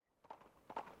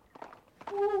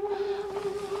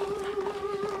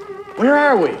Where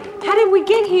are we? How did we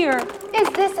get here? Is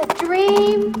this a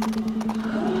dream?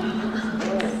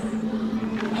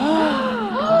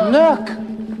 Look!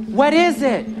 What is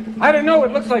it? I don't know.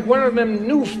 It looks like one of them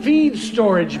new feed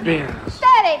storage bins.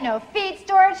 That ain't no feed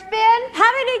storage bin.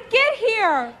 How did it get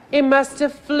here? It must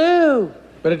have flew.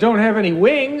 But it don't have any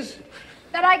wings.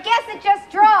 Then I guess it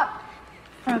just dropped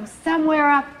from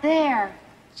somewhere up there.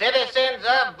 Citizens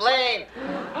of Blaine,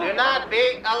 do not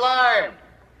be alarmed.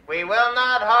 We will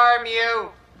not harm you.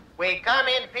 We come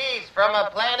in peace from a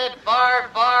planet far,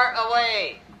 far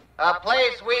away. A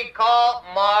place we call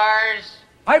Mars.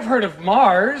 I've heard of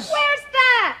Mars. Where's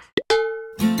that?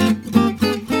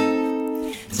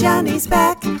 Johnny's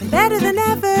back, better than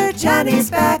ever.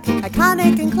 Johnny's back,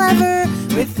 iconic and clever.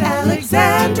 With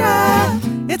Alexandra,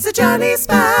 it's a Johnny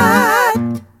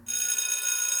Spot.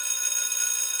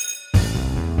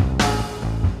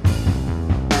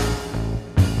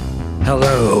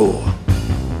 Hello.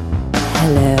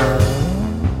 Hello.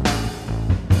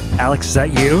 Alex, is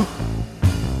that you?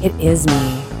 It is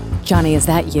me. Johnny, is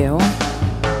that you?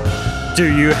 Do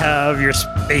you have your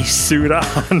spacesuit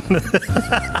on?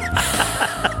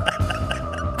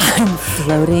 I'm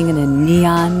floating in a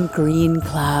neon green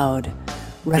cloud,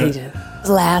 ready to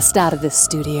blast out of this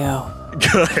studio.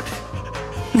 Good.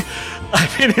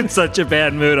 I've been in such a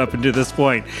bad mood up until this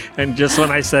point, and just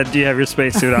when I said, "Do you have your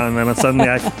spacesuit on?" then suddenly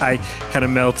I kind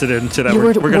of melted into that.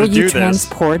 We're going to do this.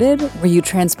 Were you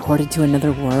transported to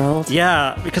another world?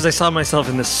 Yeah, because I saw myself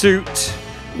in the suit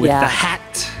with the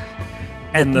hat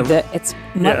and it's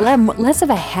less of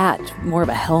a hat, more of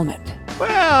a helmet.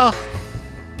 Well.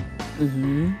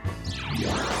 Mm-hmm. You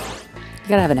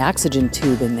gotta have an oxygen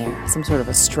tube in there, some sort of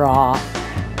a straw,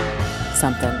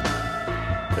 something.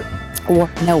 Or,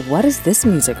 no, what is this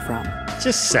music from?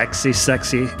 Just sexy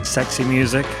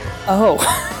music. Oh.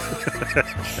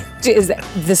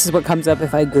 This is what comes up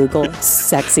if I Google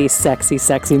sexy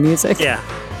music? Yeah.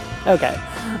 Okay.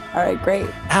 All right, great.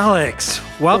 Alex,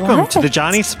 welcome to the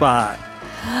Johnny Spot.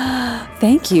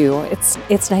 Thank you.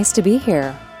 It's nice to be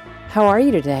here. How are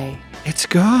you today? It's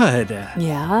good.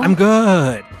 Yeah? I'm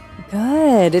good.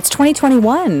 Good. It's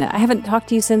 2021. I haven't talked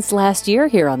to you since last year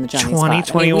here on the Johnny Spot.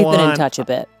 2021. We've been in touch a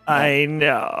bit. I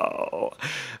know.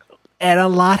 And a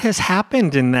lot has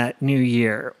happened in that new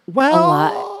year. Well, a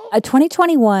lot.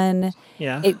 2021.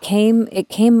 Yeah. It came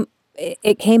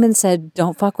and said,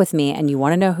 "Don't fuck with me." And you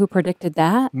want to know who predicted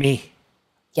that? Me.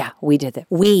 Yeah, we did that.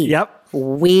 Yep.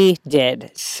 We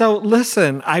did. So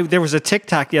listen, there was a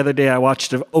TikTok the other day I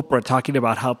watched of Oprah talking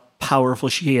about how powerful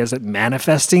she is at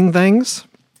manifesting things.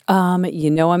 You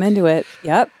know I'm into it.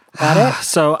 Yep. Got it.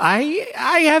 So I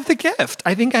have the gift.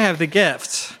 I think I have the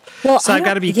gift. Well, so I've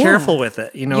got to be careful with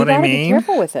it. You know what I mean? You got to be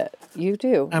careful with it. You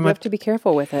do. You have to be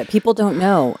careful with it. People don't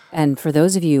know. And for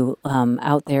those of you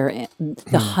out there,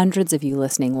 the hundreds of you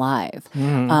listening live,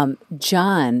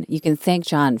 John, you can thank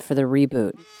John for the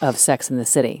reboot of Sex and the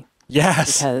City.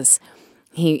 Yes. Because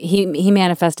he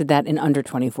manifested that in under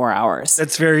 24 hours.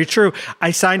 That's very true.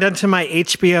 I signed onto my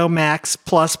HBO Max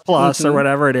Plus or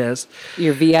whatever it is.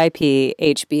 Your VIP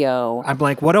HBO. I'm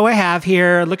like, what do I have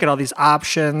here? Look at all these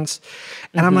options.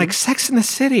 And I'm like, Sex in the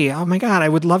City. Oh my God, I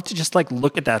would love to just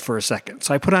look at that for a second.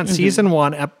 So I put on season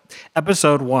 1,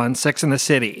 episode 1, Sex in the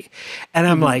City. And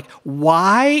I'm like,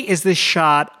 why is this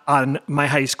shot on my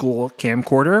high school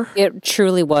camcorder? It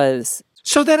truly was.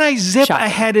 So then I zip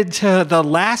ahead into the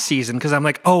last season because I'm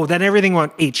like, oh, then everything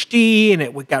went HD and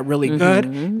it got really good.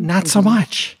 Not so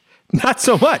much. Not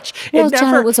so much. Well,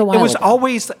 John, it was a while ago.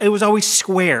 It was always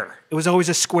square. It was always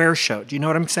a square show. Do you know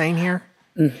what I'm saying here?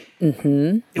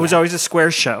 Mm-hmm. It was always a square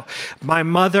show. My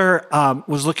mother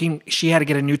was looking, she had to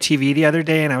get a new TV the other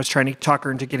day, and I was trying to talk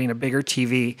her into getting a bigger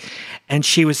TV. And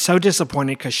she was so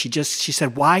disappointed because she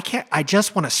said, why can't I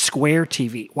just want a square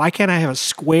TV? Why can't I have a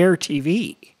square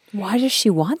TV? Why does she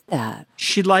want that?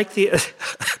 She liked the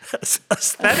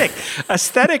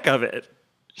aesthetic of it.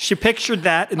 She pictured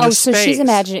that in the space. Oh, so she's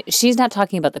imagining, she's not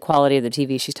talking about the quality of the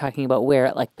TV. She's talking about where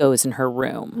it goes in her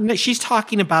room. No, she's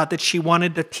talking about that she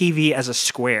wanted the TV as a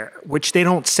square, which they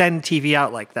don't send TV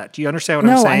out like that. Do you understand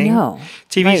what I'm saying? No, I know.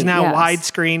 TV's now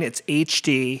widescreen. It's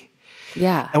HD.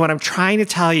 Yeah. And what I'm trying to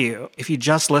tell you, if you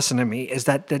just listen to me, is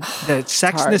that the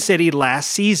Sex and the City last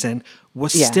season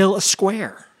was still a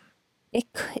square. It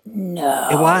could no.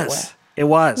 It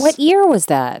was. What year was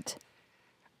that?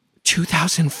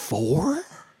 2004?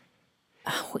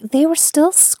 They were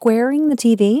still squaring the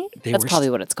TV? That's probably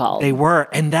what it's called. They were.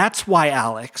 And that's why,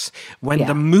 Alex, when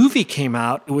the movie came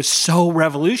out, it was so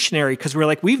revolutionary because we're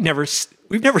like, we've never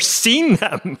seen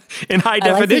them in high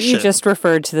definition. I like that you just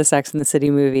referred to the Sex and the City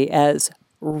movie as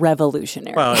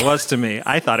revolutionary. Well, it was to me.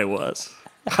 I thought it was.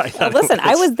 Listen,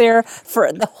 I was there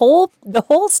for the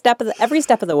whole step of every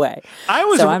step of the way. I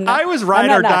was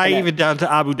ride or die even down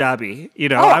to Abu Dhabi.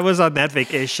 I was on that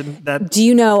vacation. Do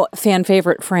you know fan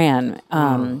favorite Fran?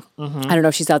 I don't know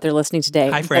if she's out there listening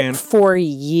today. Hi, Fran. But for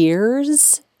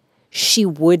years, she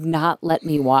would not let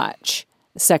me watch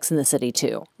Sex and the City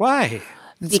 2. Why?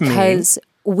 Because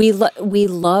we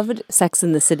loved Sex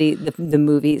and the City, the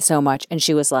movie, so much, and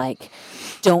she was like,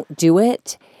 "Don't do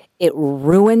it. It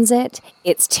ruins it.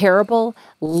 It's terrible.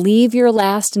 Leave your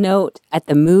last note at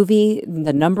the movie,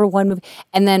 the number one movie."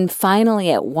 And then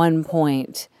finally, at one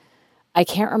point, I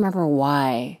can't remember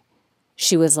why,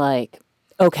 she was like,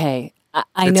 "Okay,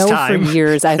 I know time. for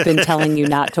years I've been telling you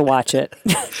not to watch it,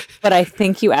 but I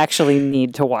think you actually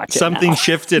need to watch it." Something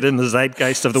shifted in the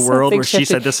zeitgeist of the world where she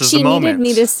said, "This is the moment." She needed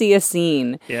me to see a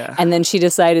scene. Yeah. And then she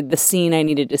decided the scene I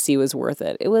needed to see was worth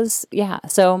it. It was,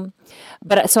 So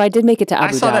I did make it to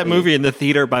Abu Dhabi. I saw that movie in the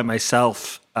theater by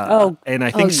myself. And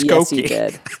I think Skokie. Yes, you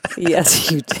did.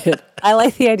 Yes, you did. I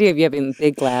like the idea of you having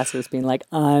big glasses being like,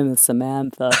 "I'm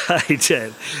Samantha." I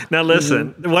did. Now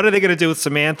listen, what are they going to do with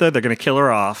Samantha? They're going to kill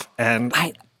her off. And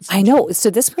I know. So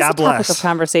this was God a topic bless. of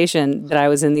conversation that I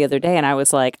was in the other day, and I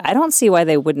was like, I don't see why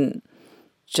they wouldn't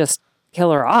just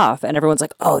kill her off. And everyone's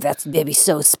like, "Oh, that's maybe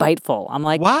so spiteful." I'm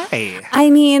like, why? I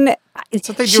mean, That's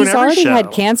what they do she's in every already show.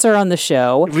 had cancer on the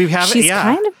show. She's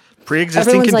kind of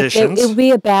pre-existing everyone's conditions. Like, it would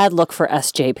be a bad look for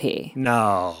SJP.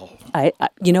 No. I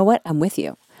you know what? I'm with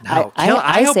you. No.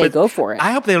 I say go for it.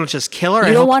 I hope they don't just kill her.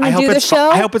 You don't want to do the show?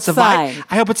 I hope it's Fine.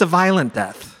 I hope it's a violent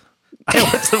death. I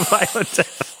hope it's a violent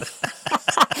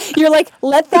death. You're like,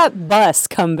 let that bus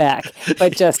come back,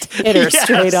 but just hit her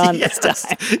straight on this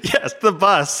time. Yes, the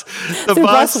bus. The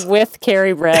bus with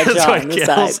Carrie Bradshaw on the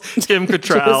kills side. Kim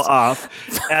Cattrall off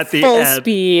at the Full end.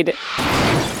 speed.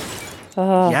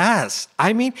 Yes.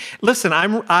 I mean, listen,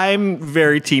 I'm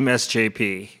very team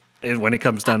SJP when it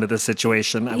comes down to this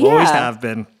situation. I always have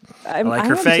been. I like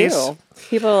her face. Too.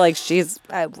 People are like, she's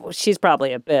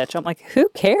probably a bitch. I'm like, who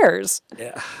cares?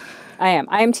 Yeah. I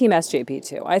am team SJP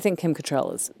too. I think Kim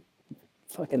Cattrall is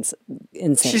fucking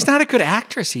insane. She's not a good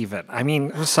actress, even. I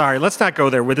mean, I'm sorry. Let's not go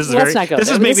there. This is Let's not go This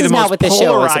there. is maybe This is the not most what this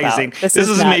show is about. polarizing. This is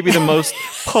is not- maybe the most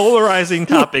polarizing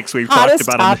topics we've talked Hottest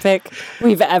about. topic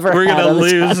we've ever We're had going on to the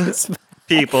lose Johnny's.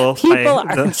 people. People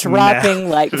are dropping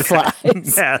like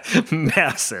flies.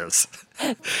 Masses.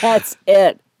 That's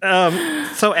it.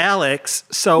 So, Alex,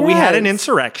 we had an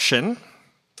insurrection.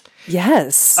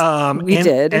 Yes, we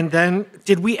did. And then,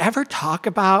 did we ever talk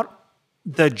about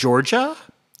the Georgia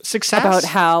success? About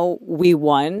how we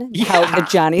won? Yeah. How the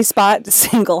Johnny Spot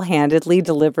single-handedly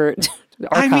delivered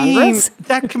our Congress? mean,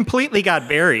 that completely got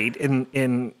buried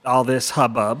in all this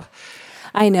hubbub.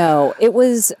 I know. It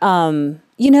was, what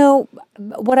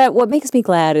makes me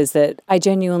glad is that I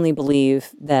genuinely believe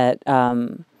that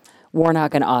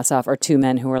Warnock and Ossoff are two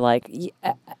men who were like,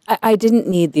 I didn't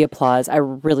need the applause. I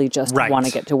really just want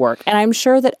to get to work. And I'm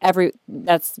sure that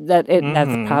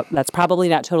that's probably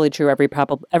not totally true.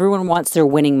 Everyone wants their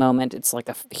winning moment. It's like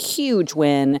a huge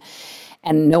win,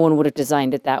 and no one would have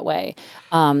designed it that way.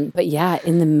 But yeah,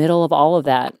 in the middle of all of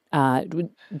that,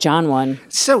 John won.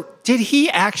 So did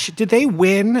they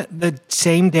win the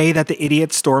same day that the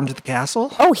idiots stormed the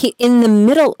castle? Oh, in the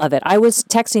middle of it. I was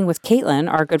texting with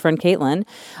Caitlin, our good friend Caitlin.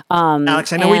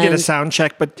 Alex, I know we did a sound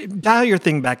check, but dial your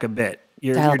thing back a bit.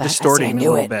 You're distorting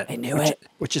a little bit. I knew it.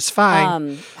 Which is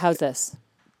fine. How's this?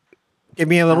 Give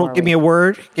me a word. Give me a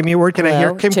word. Can I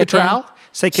hear Kim Cattrall?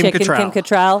 Say Kim Cattrall. Kim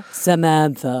Cattrall.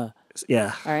 Samantha.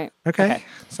 Yeah. All right. Okay.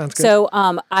 Sounds good. So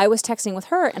I was texting with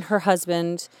her, and her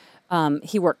husband,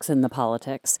 he works in the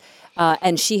politics,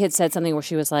 and she had said something where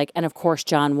she was like, and of course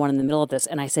John won in the middle of this.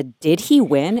 And I said, did he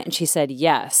win? And she said,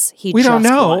 yes. We don't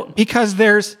know won. because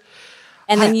there's...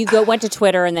 And then you went to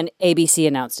Twitter, and then ABC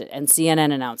announced it, and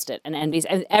CNN announced it, and NBC,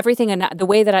 and everything. And the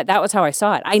way that was how I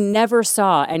saw it. I never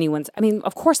saw anyone's. I mean,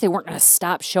 of course, they weren't going to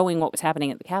stop showing what was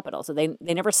happening at the Capitol, so they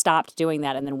never stopped doing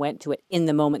that, and then went to it in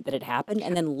the moment that it happened,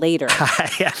 and then later.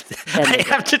 I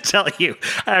have to tell you,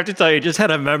 I just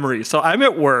had a memory. So I'm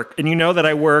at work, and you know that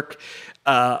I work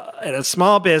at a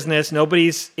small business.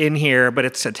 Nobody's in here, but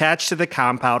it's attached to the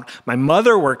compound. My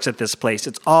mother works at this place.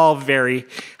 It's all very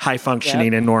high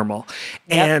functioning and normal.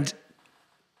 Yep. And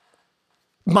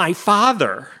my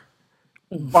father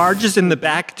barges in the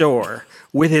back door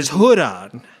with his hood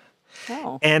on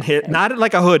and not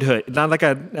like a hood, not like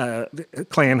a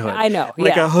Klan hood. I know,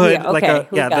 like yeah, a hood, yeah, like okay,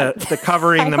 the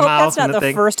covering, the I hope mouth, that's not and the the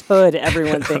thing. first hood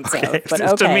everyone thinks of, but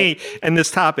It's to okay. me and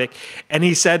this topic. And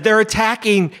he said, they're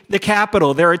attacking the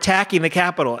Capitol. They're attacking the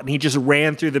Capitol. And he just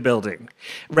ran through the building,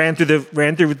 ran through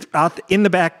out in the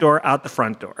back door, out the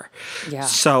front door. Yeah.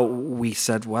 So we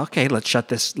said, well, okay, let's shut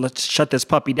this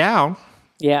puppy down.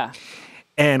 Yeah,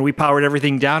 And we powered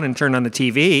everything down and turned on the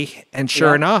TV. And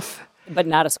sure enough, but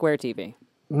not a square TV.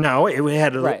 no, it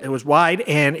had Right. it was wide,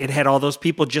 and it had all those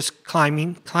people just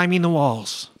climbing the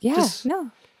walls. Yeah, Just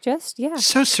yeah.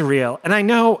 so surreal. And I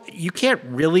know you can't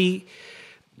really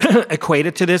equate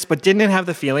it to this, but didn't it have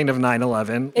the feeling of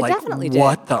 9/11? It like, definitely did.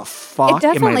 What the fuck? It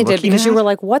definitely am I did because you at? were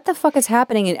like, "What the fuck is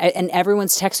happening?" And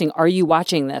everyone's texting, "Are you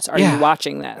watching this? Are Yeah. you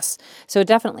watching this?" So it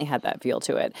definitely had that feel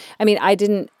to it. I mean, I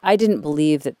didn't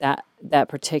believe that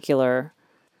particular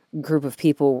group of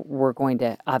people were going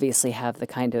to obviously have the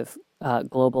kind of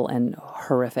global and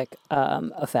horrific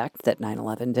effect that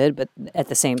 9/11 did, but at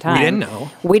the same time, didn't know.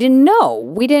 We didn't know.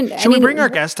 We didn't. Should we bring our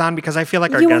guest on? Because I feel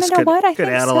like our You wanna guest know what? I could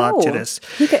think add a lot to so. this.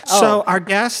 He could- So oh, our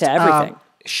guest, to everything.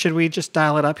 should we just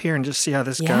dial it up here and just see how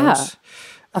this Yeah. goes?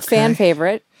 A fan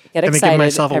favorite. Get Let me excited, give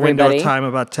myself a window everybody. of time,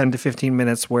 about 10 to 15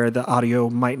 minutes, where the audio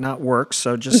might not work.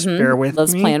 So just bear with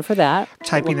Let's me. plan for that.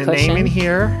 Typing the Little name in cushion.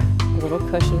 here. A little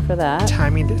cushion for that.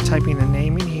 Typing the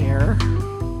name in here.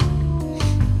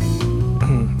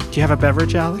 Do you have a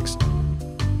beverage, Alex?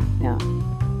 Yeah.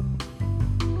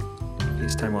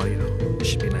 FaceTime audio. This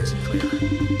should be nice and clear.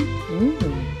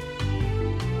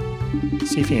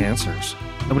 See if he answers.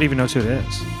 Nobody even knows who it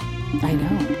is. I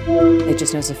know. It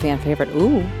just knows a fan favorite.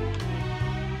 Ooh.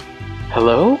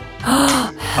 Hello?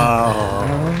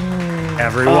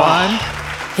 Everyone,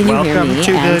 Can you hear welcome me,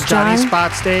 to the and Johnny John?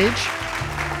 Spot stage.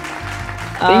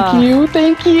 Thank you,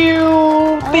 thank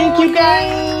you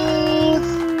guys.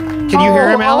 Can you hear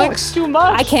him, It's Alex? too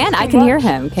much. I can hear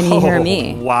him. Can you hear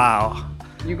me? Wow.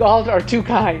 You all are too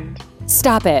kind.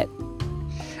 Stop it.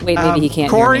 Wait, maybe he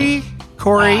can't hear me.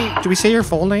 Corey, do we say your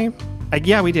full name?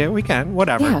 Yeah, we do. We can.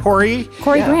 Whatever. Yeah. Corey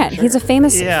Corey Grant. He's a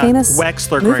famous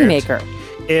Wexler movie Grant maker.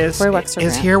 is Corey Wexler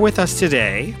Grant. here with us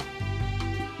today.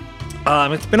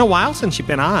 It's been a while since you've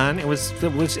been on. It was.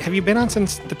 Have you been on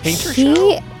since the Painter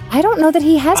Show? I don't know that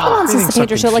he has been on since the everything's so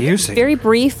Painter Show. Like confusing. very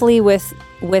briefly with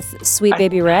Sweet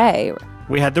Baby Ray.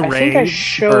 We had the I Ray think I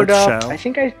showed Bird up. show. I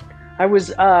think I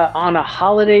was on a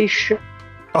holiday show.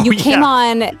 Oh, You came yeah.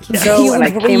 on. So, and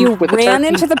I came You with a ran turkey.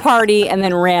 into the party and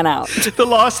then ran out. The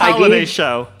Lost I Holiday gave-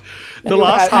 Show. The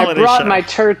Lost I Holiday brought Show. my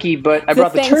turkey, but I The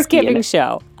brought the turkey. Thanksgiving in it.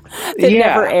 show that Yeah.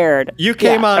 never aired. You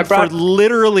came Yeah. on I brought- for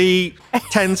literally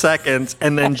 10 seconds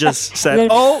and then just said, Then-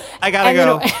 "Oh, I gotta and then-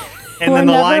 go." And We're then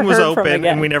the never line was heard from open,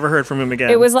 again. and we never heard from him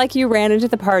again. It was like you ran into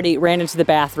the party, ran into the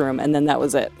bathroom, and then that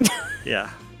was it. yeah.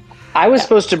 I was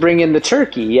supposed to bring in the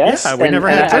turkey, yes? Yeah, we never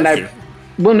had turkey.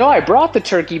 Well, no, I brought the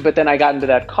turkey, but then I got into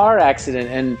that car accident,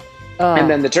 and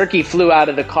then the turkey flew out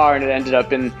of the car, and it ended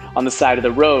up on the side of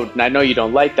the road. And I know you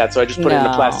don't like that, so I just put it in a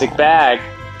No. plastic bag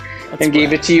and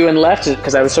gave it to you and left it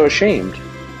because I was so ashamed.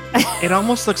 It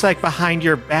almost looks like behind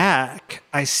your back,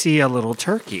 I see a little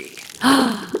turkey.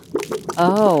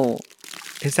 Oh.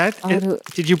 Is that? Oh,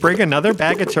 did you bring another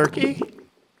bag of turkey?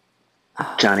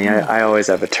 Johnny, I always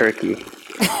have a turkey.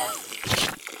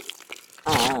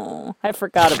 Oh, I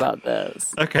forgot about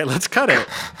this. Okay, let's cut it.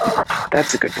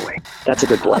 That's a good boy. That's a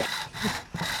good boy.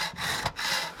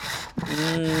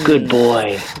 Good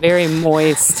boy. Very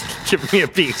moist. Give me a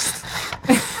piece.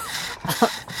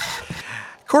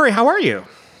 Corey, how are you?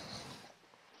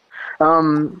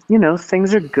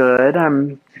 Things are good.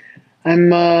 I'm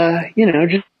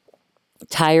just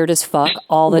Tired as fuck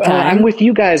all the time. I'm with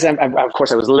you guys. Of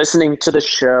course, I was listening to the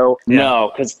show. Yeah.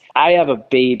 No, because I have a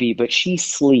baby, but she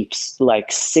sleeps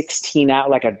like 16 hours,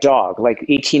 like a dog, like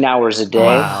 18 hours a day.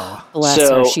 Wow. Bless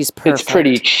so her. She's perfect. it's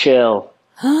pretty chill.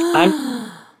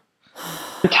 I'm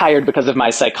tired because of my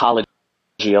psychology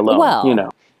alone. Well,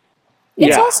 It's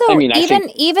Yeah, also I mean, I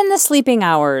think- even the sleeping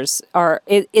hours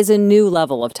is a new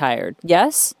level of tired.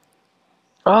 Yes.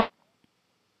 Oh,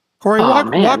 Corey, Oh, walk,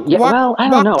 man. walk, Yeah, walk, well, I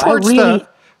walk don't know. I towards really-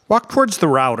 walk towards the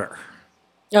router.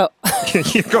 Oh.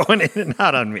 You're going in and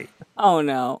out on me, Oh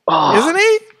no. isn't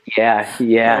he?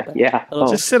 yeah. Oh,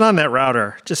 Just sit on that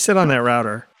router. Just sit on that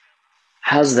router.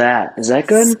 how's that? Is that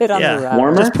good? Sit on Yeah. the router.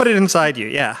 Warmer? Just put it inside you.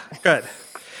 Yeah, good.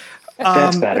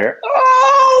 That's better.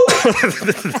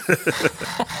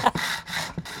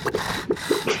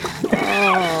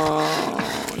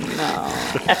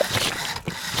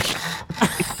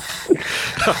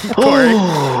 Corey.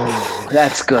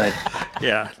 That's good.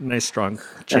 Yeah, nice strong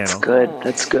channel. That's good.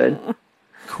 That's good.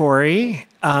 Corey,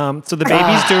 so the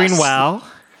baby's doing well.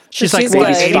 She's like, she's what,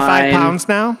 good. 85 Fine. pounds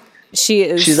now? She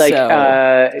is. She's like so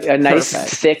a nice,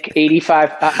 perfect. thick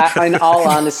 85. In all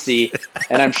honesty,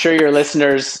 and I'm sure your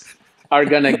listeners are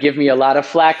going to give me a lot of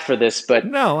flack for this, but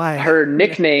No, her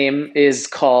nickname is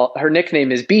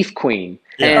Beef Queen.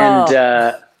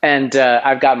 Yeah. And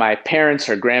I've got my parents,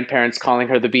 her grandparents calling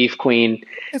her the Beef Queen.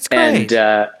 It's great.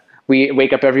 And we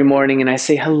wake up every morning and I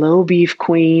say, "Hello, Beef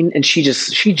Queen." And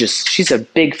she's a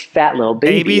big fat little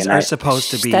baby. Babies and are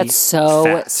supposed to be That's so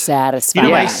fat. satisfying.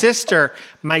 You know, Yeah.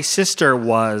 my sister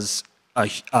was a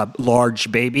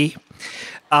large baby.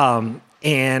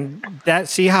 And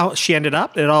see how she ended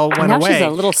up? It all went now away. she's a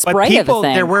little But sprite of a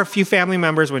thing. there were a few family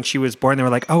members when she was born. They were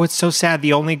like, "Oh, it's so sad.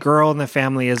 The only girl in the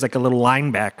family is like a little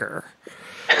linebacker."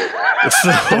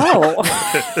 Oh.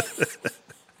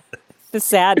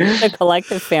 The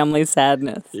collective family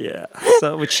sadness. Yeah.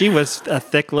 So but she was a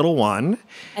thick little one,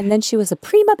 And then she was a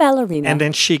prima ballerina. and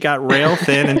then she got rail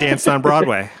thin and danced on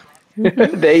Broadway.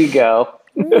 there you go.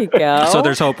 there you go. So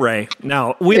there's hope, Ray.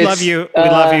 No, we love you. We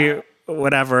love you.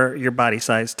 Whatever your body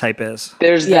size type is.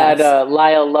 There's Yes. that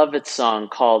Lyle Lovett song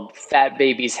called "Fat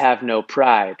Babies Have No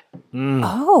Pride."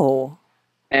 Oh.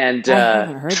 And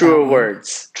haven't heard that truer one.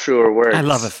 words. I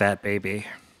love a fat baby.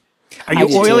 Are I you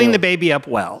do oiling too. the baby up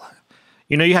well?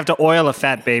 You know you have to oil a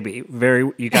fat baby.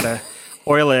 You gotta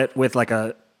oil it with like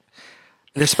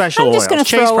there's special I'm just going oils.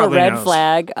 to Chase throw a probably red knows.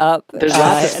 flag up There's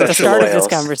lots of at the special start of this oils.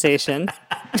 conversation.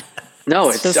 No,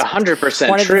 it's Just 100%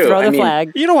 Wanted true. to throw I the mean,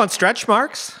 flag. You don't want stretch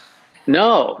marks.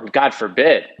 no, God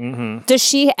forbid. Does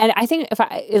she, and I think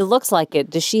it looks like it,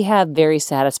 does she have very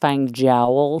satisfying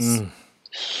jowls?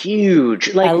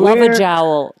 Huge. Like I love where- a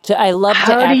jowl. I love to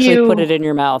How do actually you- put it in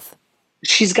your mouth.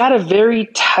 She's got a very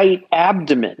tight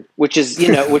abdomen, which is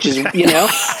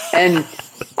and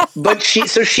but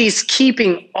she's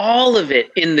keeping all of it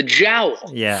in the jowl.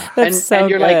 Yeah. That's so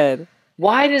you're good. like,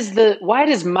 why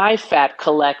does my fat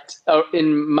collect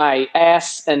in my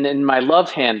ass and in my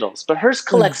love handles, but hers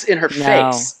collects in her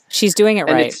No, face, she's doing it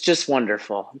and right. it's just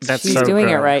wonderful. That's She's so doing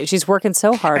it good. right. She's working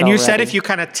so hard. And you said already. if you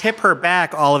kind of tip her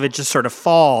back, all of it just sort of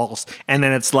falls, and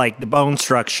then it's like the bone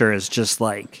structure is just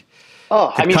like.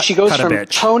 Oh, I mean, cut- she goes cut a from bitch.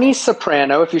 Tony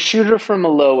Soprano. If you shoot her from a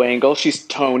low angle, she's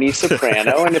Tony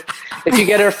Soprano, and if you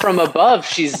get her from above,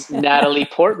 she's Natalie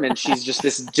Portman. She's just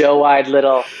this doe-eyed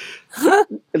little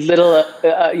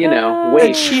And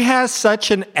waif. she has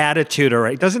such an attitude, all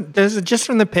right? Doesn't just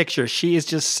from the picture, she is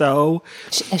just so.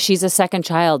 she's a second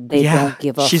child. They don't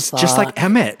give a She's fuck. just like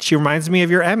Emmett. She reminds me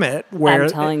of your Emmett, where I'm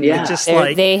telling it you, just They're-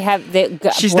 like they have.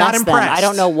 she's bless not them. impressed. I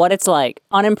don't know what it's like.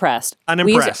 Unimpressed.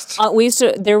 Unimpressed. We used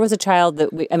to. There was a child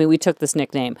that we took this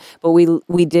nickname, but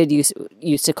we did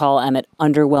used to call Emmett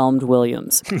Underwhelmed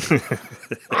Williams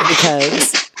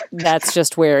because that's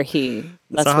just where he.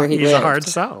 That's where he he's lived. a hard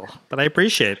sell, but I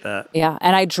appreciate that. Yeah,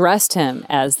 and I dressed him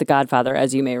as the Godfather,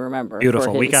 as you may remember.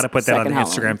 Beautiful. for We his got to put that on the second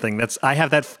Instagram Halloween. thing. I have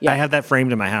that. Yeah. I have that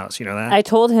framed in my house. You know that. I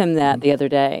told him that the other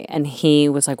day, and he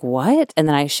was like, "What?" And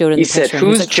then I showed him He the said, picture. and he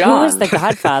was "Who's like, John?" Who is the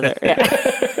Godfather?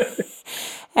 Yeah.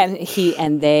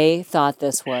 And they thought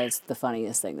this was the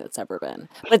funniest thing that's ever been.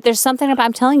 But there's something about,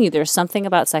 I'm telling you, there's something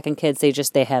about second kids.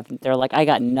 They're like, I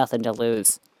got nothing to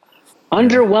lose.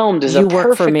 Underwhelmed is You a work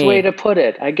for perfect me. way to put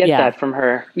it. I get Yeah. that from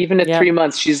her. Even at Yep. 3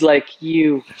 months, she's like,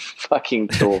 "You fucking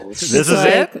tools." This is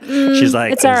like, it. She's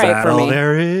like, it's all is right that for all me.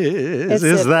 there is? It's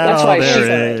Is it. that That's all why there she's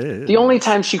is? the only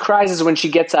time she cries is when she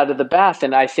gets out of the bath,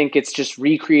 and I think it's just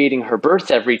recreating her birth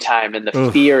every time and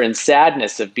the fear and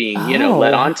sadness of being,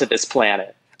 let Oh. onto this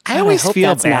planet. I always hope feel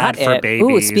that's bad not for it. babies.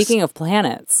 Ooh, speaking of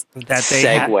planets. that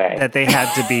Segue. they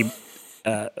had to be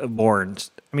born.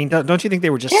 I mean, don't you think they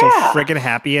were just Yeah. so friggin'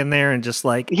 happy in there and just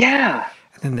like, Yeah.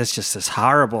 and then this just this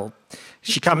horrible.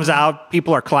 She comes out,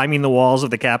 people are climbing the walls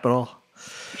of the Capitol.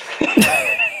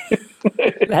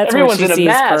 That's Everyone's what in she a sees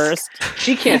mask. first.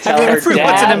 She can't tell her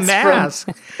Everyone's in a dad's mask.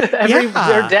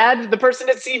 Their dad, the person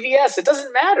at CVS. It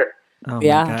doesn't matter. Oh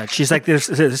Yeah. my God. She's like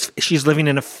she's living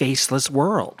in a faceless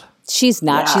world. She's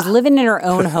not. Yeah. She's living in her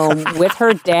own home with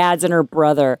her dads and her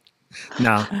brother.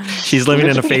 No, she's living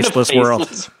in a faceless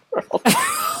world.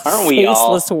 Aren't we all?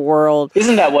 Faceless world.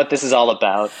 Isn't that what this is all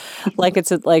about? Like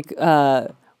it's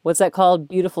what's that called?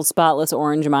 Beautiful, spotless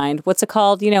orange mind. What's it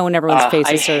called? When everyone's face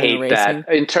I is sort of hate erasing. that.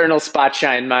 Internal spot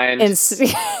shine mind. And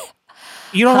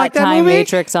You don't like that time movie?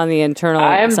 matrix on the internal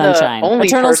I am sunshine. the only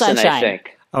Eternal person, sunshine. I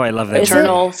think. Oh, I love that. Is it? movie.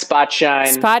 Eternal spot shine.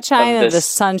 Spot shine of the this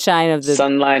sunshine of the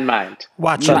sunline mind.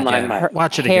 Watch it Sunline again. mind.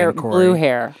 Watch it hair, again, Corey. blue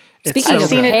hair. Speaking so of I've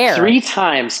seen hair, it 3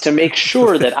 times to make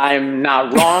sure that I'm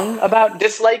not wrong about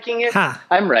disliking it. Huh.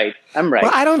 I'm right. Well,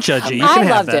 I don't judge you. You I can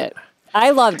have loved that. it.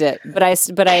 I loved it,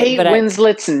 Kate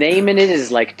Winslet's name in it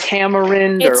is like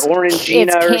tamarind or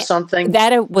orangina or something.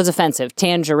 That was offensive.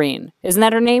 Tangerine. Isn't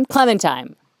that her name?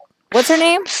 Clementine. What's her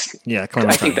name? Yeah,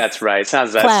 Clementine. I think that's right.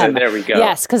 Sounds that. Clem. So there we go.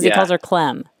 Yes, because he calls her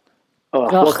Clem. Oh,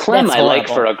 well, Clem that's I like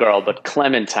horrible. for a girl, but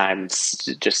Clementine's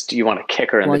just you want to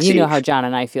kick her in the teeth. Well, you know how John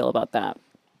and I feel about that.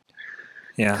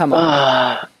 Yeah. Come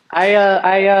on.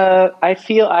 I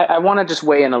feel I want to just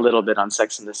weigh in a little bit on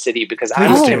Sex and the City because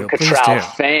I'm a Kim Cattrall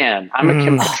fan. I'm a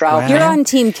Kim Cattrall fan. You're on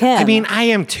Team Kim. I mean, I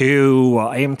am too.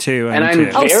 And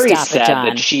I'm very sad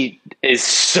that she is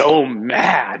so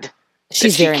mad.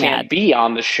 She's that very she can't mad. be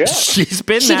on the show. She's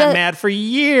been mad for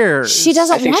years. She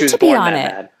doesn't want to be on it.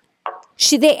 Mad.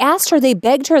 They asked her, they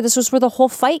begged her. This was where the whole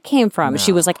fight came from.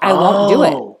 She was like, I won't do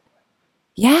it.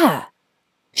 Yeah.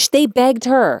 They begged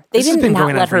her. They didn't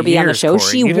not let her be on the show.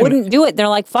 Corey. She wouldn't do it. They're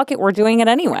like, fuck it, we're doing it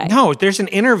anyway. No, there's an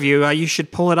interview. You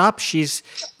should pull it up. She's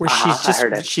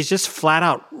just flat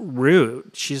out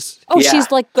rude. She's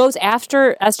like goes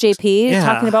after SJP,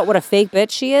 talking about what a fake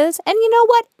bitch she is. And you know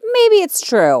what? Maybe it's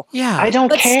true. Yeah, I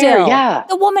don't care. Still, yeah,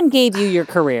 the woman gave you your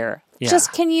career. Yeah.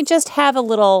 Can you just have a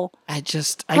little? I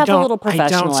have a little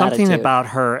professional something attitude. about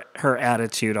her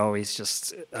attitude always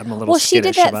just I'm a little. Well, she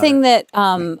did that thing that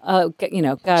God,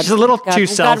 she's a little too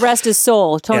God rest his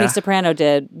soul. Tony Yeah. Soprano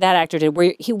did, that actor did,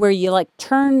 where you like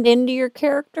turned into your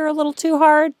character a little too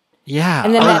hard. Yeah,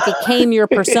 And then that became your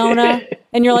persona,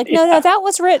 and you're like, no, that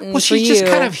was written. Well, for she's you just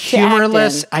kind of to act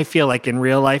humorless. in. I feel like in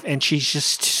real life, and she's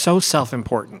just so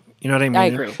self-important. You know what I mean? I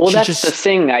agree. Well, She that's just- the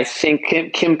thing. I think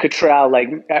Kim Cattrall, like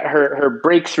her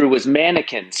breakthrough was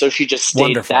Mannequin, so she just stayed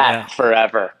Wonderful, that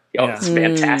forever. Oh, Yeah. it's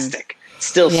fantastic.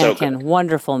 Still so Mannequin, good.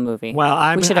 wonderful movie.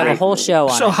 Well, we should have a whole show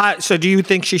on it. So do you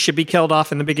think she should be killed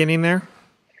off in the beginning there?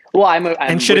 Well, I'm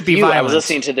And should with it be you. I was violent?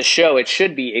 listening to the show. It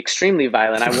should be extremely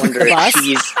violent. I wonder if bus?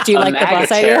 she's Do you a like the MAGA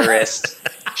bus idea? terrorist.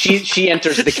 She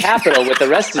enters the Capitol with the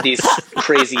rest of these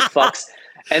crazy fucks,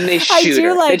 and they I shoot do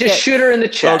her. like They just it. shoot her in the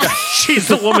chest. She's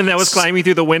the woman that was climbing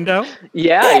through the window.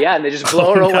 Yeah, and they just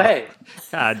blow her away.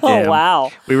 God Oh damn.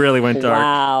 wow! We really went dark.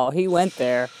 Wow, he went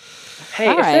there. Hey,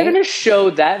 All if right. they're going to show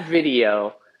that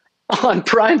video on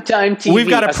primetime TV, We've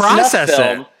gotta a snuff process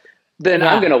film, it. then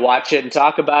Yeah. I'm going to watch it and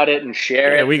talk about it and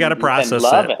share Yeah, it. we gotta and process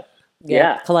love it. it.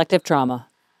 Yeah, collective trauma.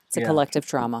 It's a collective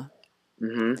trauma.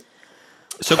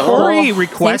 So Corey Thanks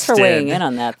requested for weighing in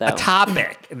on that, though. a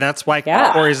topic. That's why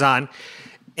Yeah. Corey's on.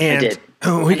 And did.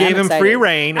 we gave him free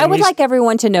reign. I and would he's- like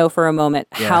everyone to know for a moment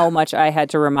Yeah. how much I had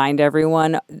to remind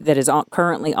everyone that is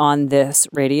currently on this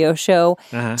radio show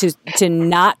to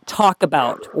not talk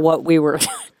about what we were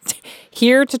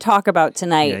here to talk about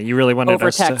tonight. Yeah, you really wanted over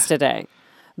us to- text today,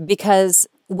 because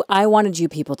I wanted you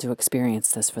people to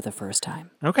experience this for the first time.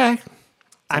 Okay.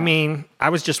 I mean, I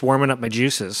was just warming up my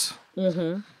juices.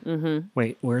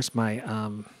 Wait, where's my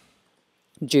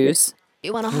Juice.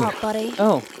 You want a hot buddy?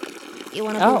 Oh, You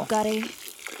want a Oh.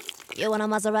 Bugatti? You want a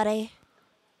Maserati?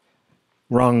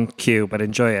 wrong cue, but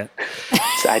enjoy it.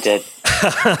 I did.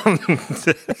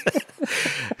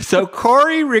 So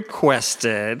Corey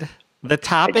requested the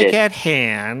topic did. at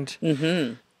hand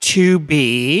to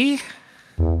be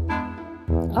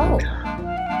oh.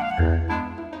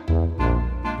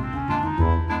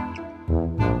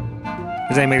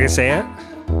 Is anybody gonna say it?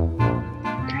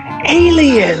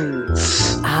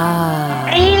 Aliens! Ah.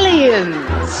 Aliens!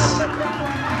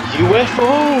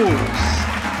 UFOs!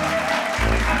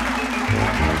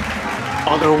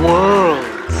 Other worlds!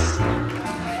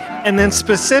 And then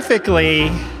specifically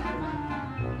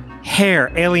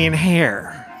hair, alien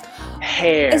hair.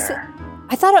 Hair.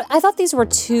 I thought these were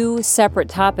two separate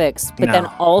topics, but then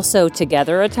No. also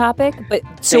together a topic. But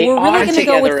so They we're really are going to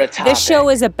go with together a topic. this show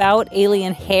is about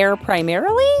alien hair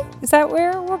primarily. Is that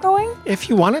where we're going? If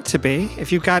you want it to be,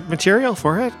 if you've got material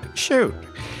for it, shoot.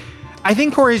 I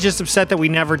think Corey's just upset that we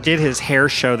never did his hair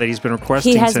show that he's been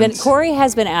requesting. Corey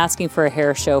has been asking for a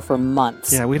hair show for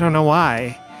months. Yeah, we don't know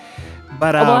why.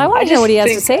 But Well, I want I to hear what he has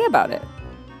to just say about it.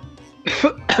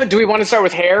 Do we want to start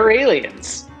with hair or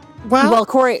aliens? Well,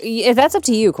 Corey, that's up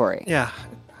to you, Corey. yeah.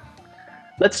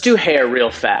 Let's do hair real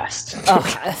fast.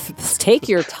 Oh, take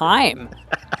your time.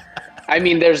 I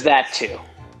mean, there's that too.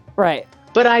 Right.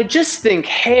 But I just think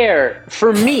hair,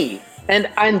 for me, and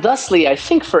thusly I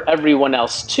think for everyone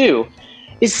else too,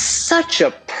 is such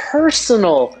a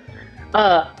personal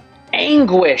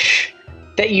anguish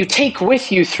that you take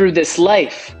with you through this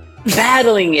life,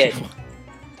 battling it,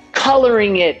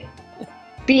 coloring it,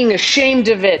 being ashamed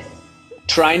of it,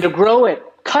 trying to grow it,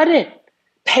 cut it,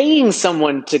 paying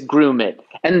someone to groom it.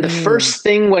 And the first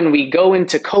thing when we go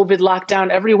into COVID lockdown,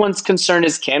 everyone's concern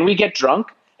is, can we get drunk?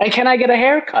 And can I get a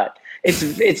haircut?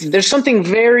 It's there's something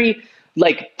very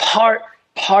like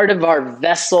part of our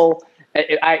vessel.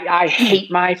 I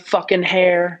hate my fucking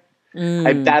hair.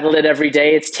 I battle it every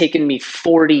day. It's taken me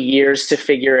 40 years to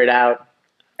figure it out.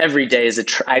 Every day is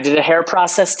I did a hair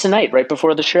process tonight, right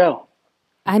before the show.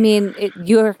 I mean,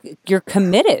 you're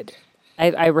committed.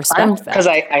 I respect that. Because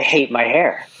I hate my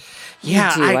hair.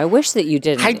 Yeah, you do. I wish that you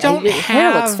didn't. Your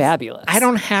hair looks fabulous. I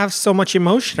don't have so much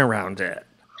emotion around it.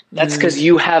 That's because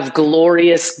you have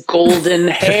glorious golden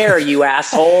hair, you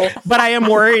asshole. But I am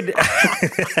worried.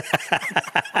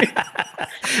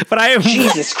 But I am.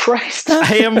 Jesus Christ.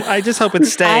 I just hope it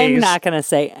stays. I'm not going to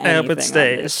say anything. I hope it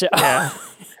stays. Yeah.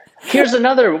 Here's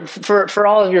another for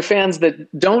all of your fans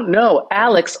that don't know.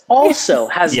 Alex also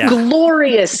has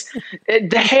glorious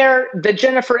the hair that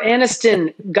Jennifer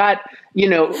Aniston got.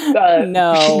 No,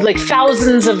 like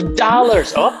thousands of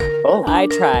dollars. Oh! I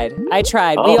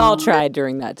tried. We all tried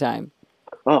during that time.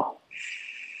 Oh.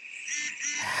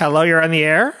 Hello, you're on the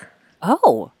air.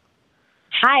 Oh.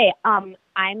 Hi.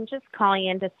 I'm just calling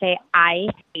in to say I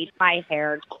hate my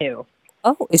hair too.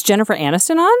 Oh, is Jennifer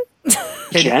Aniston on?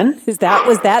 Jen? Was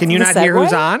that? Can you not hear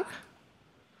who's on?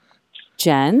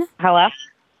 Jen? Hello?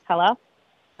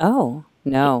 Oh,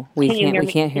 no. We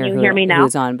can't hear hear me now?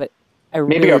 who's on, but I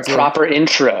maybe really a proper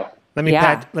intro. Let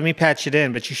me patch it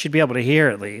in, but you should be able to hear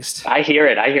at least. I hear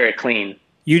it clean.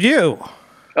 You do.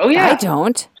 Oh yeah. I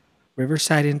don't.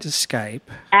 Riverside into Skype.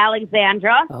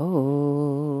 Alexandra.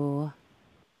 Oh.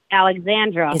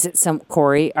 Alexandra. Is it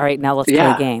Corey? All right, now let's play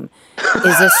a game.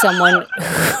 Is this someone?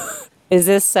 Is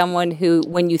this someone who,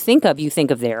 when you think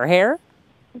of their hair?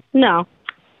 No.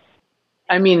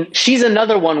 I mean, she's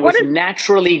another one with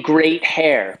naturally great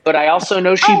hair, but I also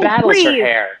know she battles her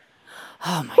hair.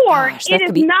 Oh my gosh, it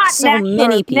is not so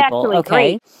many people. Okay,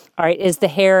 great. All right. Is the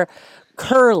hair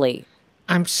curly?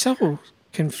 I'm so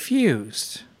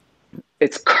confused.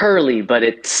 It's curly, but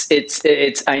it's.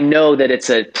 I know that it's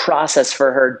a process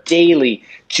for her daily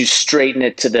to straighten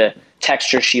it to the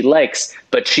texture she likes.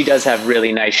 But she does have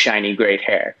really nice, shiny, great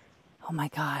hair. Oh my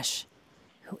gosh,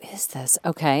 who is this?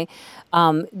 Okay,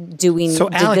 do we? So,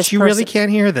 Alex, you really can't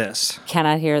hear this.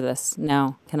 Cannot hear this.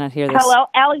 No, cannot hear this. Hello,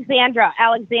 Alexandra.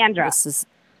 This is.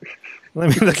 Let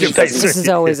me look at this. This is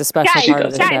always a special part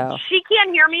of the show. She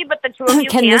can't hear me, but the two of you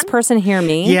can. This person hear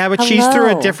me? Yeah, but she's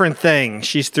through a different thing.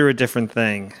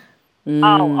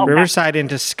 Oh, okay. Riverside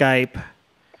into Skype.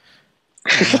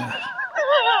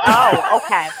 Oh,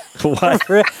 okay.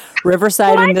 What?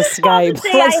 Riverside into Skype.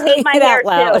 Say I hate my hair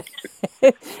loud.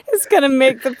 It's gonna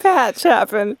make the patch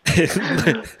happen.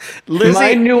 Lizzie,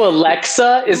 my new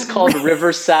Alexa is called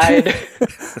Riverside.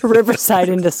 Riverside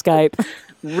into Skype.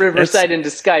 Riverside into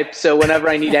Skype. So whenever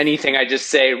I need anything, I just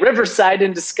say Riverside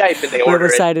into Skype, and they order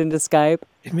Riverside into Skype.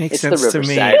 It makes sense to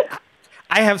me.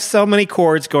 I have so many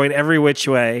cords going every which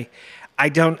way. I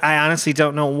honestly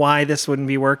don't know why this wouldn't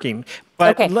be working.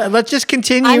 But let's just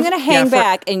continue. I'm going to hang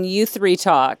back and you three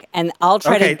talk, and I'll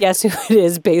try to guess who it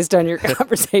is based on your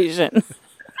conversation.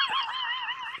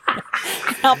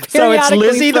 So it's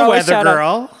Lizzie the Weather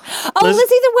Girl. Oh, Lizzie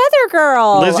the Weather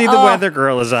Girl. Lizzie the Weather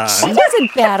Girl is on. She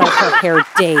doesn't battle her hair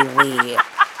daily.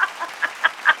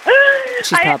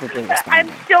 She's probably responding. I'm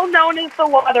still known as the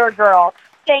Weather Girl.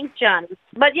 Thanks, John.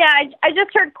 But yeah, I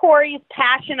just heard Corey's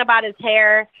passion about his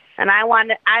hair, and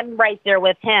I'm right there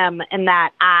with him in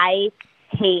that I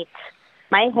hate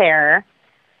my hair,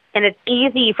 and it's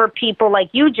easy for people like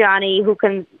you, Johnny,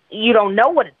 you don't know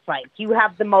what it's like. You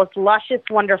have the most luscious,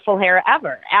 wonderful hair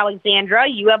ever. Alexandra,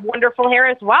 you have wonderful hair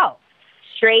as well.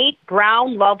 Straight,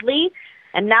 brown, lovely,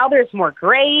 and now there's more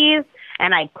grays,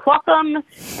 and I pluck them,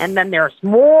 and then there's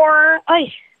more.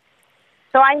 Ay.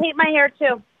 So I hate my hair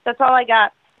too. That's all I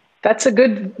got. That's a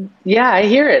good, I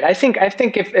hear it. I think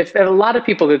if a lot of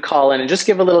people could call in and just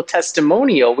give a little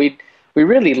testimonial, we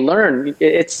really learn.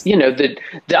 It's, the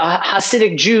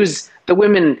Hasidic Jews, the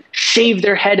women shave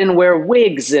their head and wear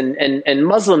wigs, and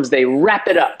Muslims, they wrap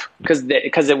it up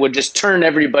because it would just turn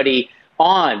everybody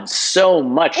on so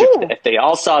much if they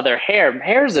all saw their hair.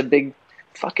 Hair's a big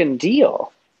fucking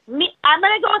deal. I'm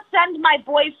going to go send my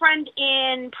boyfriend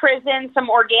in prison some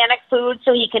organic food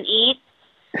so he can eat.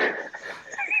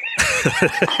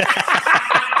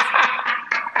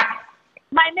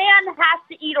 My man has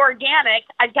to eat organic.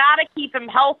 I gotta keep him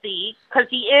healthy because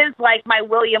he is like my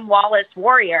William Wallace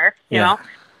warrior, you know.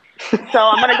 So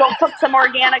I'm gonna go cook some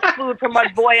organic food for my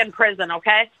boy in prison.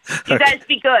 Okay, you guys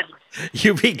be good.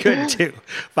 You be good too.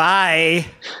 Bye.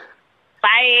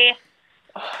 Bye.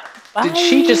 Did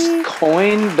she just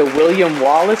coin the William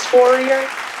Wallace warrior?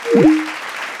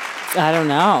 I don't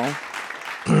know.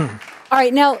 All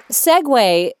right, now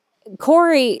segue.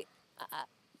 Corey,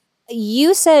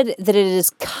 you said that it is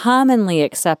commonly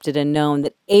accepted and known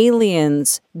that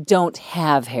aliens don't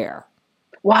have hair.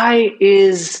 Why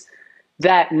is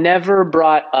that never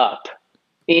brought up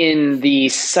in the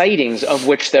sightings, of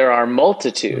which there are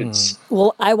multitudes?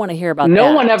 Well, I want to hear about that.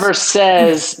 No one ever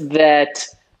says that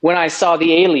when I saw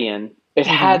the alien, it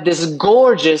had this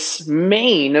gorgeous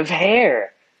mane of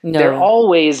hair. No. They're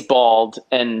always bald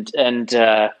and you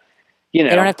know,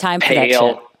 They don't have time for that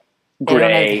pale, shit.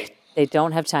 gray. They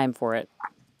don't have time for it.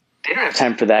 They don't have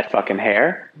time for that fucking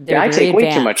hair. They're I very take way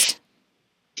too advanced. much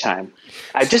time.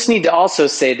 I just need to also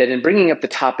say that in bringing up the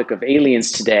topic of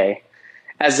aliens today,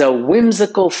 as a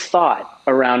whimsical thought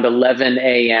around 11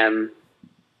 a.m.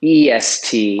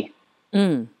 EST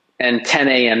and 10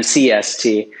 a.m.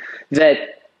 CST,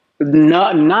 that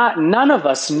none of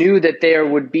us knew that there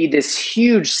would be this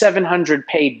huge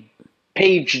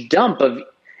 700-page dump of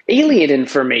alien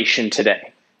information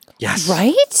today. Yes.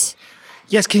 Right?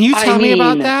 Yes. Can you tell me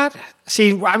about mean- that?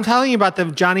 See, I'm telling you about the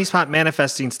Johnny Spot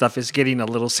manifesting stuff is getting a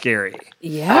little scary.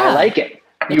 Yeah. I like it.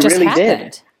 It You just really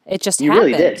happened. did. It just You happened.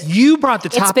 really did. You brought the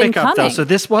It's been topic up, though, coming. so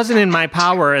this wasn't in my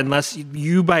power unless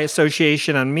you, by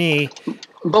association on me,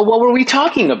 But what were we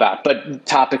talking about? But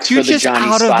topics you for the just Johnny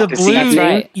out Spot of the this blue, evening?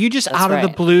 right. you just That's out of the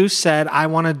right. blue said, I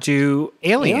want to do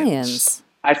aliens. Aliens.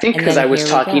 I think And because then I was here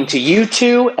we talking go. to you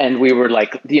two and we were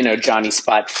like, you know, Johnny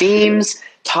Spot themes,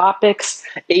 topics,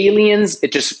 aliens,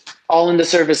 it just all in the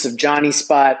service of Johnny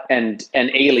Spot and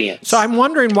aliens. So I'm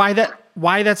wondering why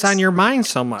that's on your mind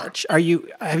so much.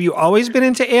 Have you always been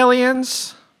into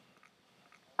aliens?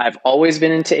 I've always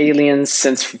been into aliens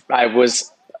since I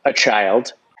was a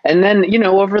child. And then, you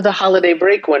know, over the holiday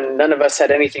break when none of us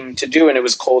had anything to do and it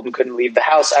was cold and couldn't leave the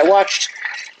house, I watched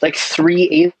like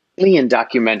 3 alien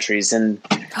documentaries and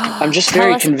I'm just Tell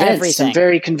very us convinced. everything. I'm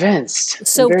very convinced.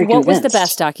 So, I'm very what was the convinced.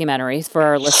 best documentary for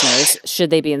our listeners?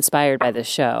 Should they be inspired by this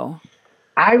show?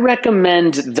 I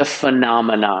recommend The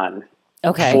Phenomenon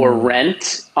Okay. for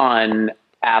rent on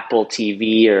Apple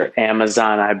TV or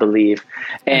Amazon, I believe.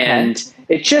 And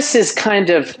it just is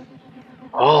kind of,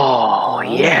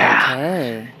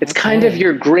 Okay. it's kind of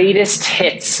your greatest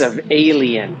hits of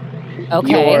Alien.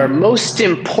 Okay. Your most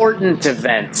important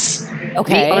events.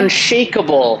 Okay. The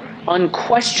unshakable,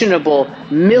 unquestionable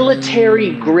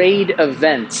military grade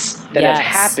events that Yes. have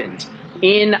happened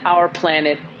in our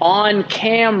planet on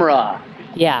camera.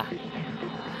 Yeah.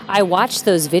 I watched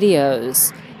those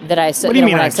videos that I sent What do you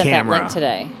mean when I on sent camera? that link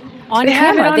today. On They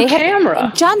have it camera. on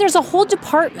camera. John, there's a whole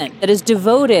department that is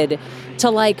devoted to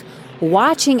like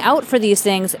watching out for these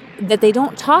things that they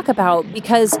don't talk about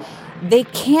because they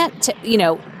can't, you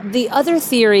know, the other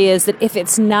theory is that if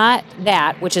it's not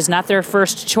that, which is not their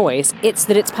first choice, it's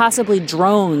that it's possibly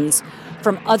drones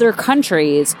from other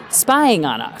countries spying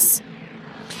on us,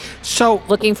 So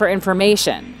looking for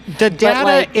information. the data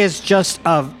like- is just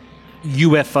of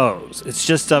UFOs. It's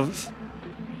just of.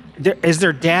 Is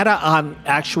there data on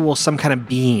actual some kind of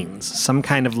beings, some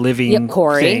kind of living Yep,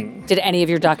 Corey. thing? Did any of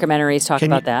your documentaries talk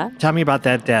Can about you that? Tell me about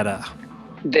that data.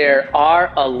 There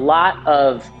are a lot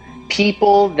of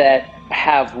people that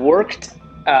have worked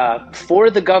for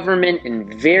the government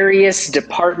in various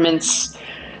departments,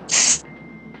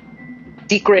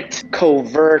 secret,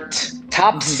 covert,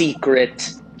 top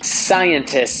secret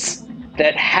scientists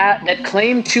that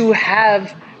claim to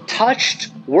have touched,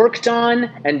 worked on,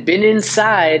 and been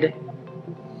inside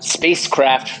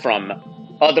spacecraft from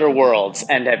other worlds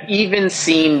and have even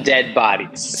seen dead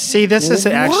bodies. See, this is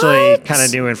actually What? kind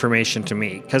of new information to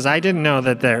me because I didn't know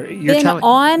that you're Been telling.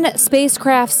 on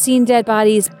spacecraft, seen dead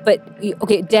bodies, but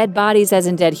okay, dead bodies as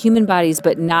in dead human bodies,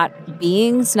 but not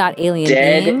beings, not alien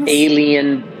Dead beings.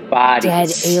 alien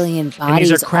bodies. Dead alien And bodies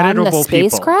these are on the creditable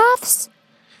people. spacecrafts.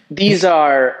 These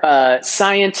are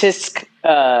scientists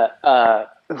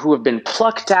who have been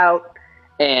plucked out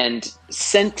and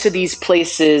sent to these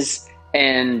places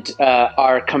and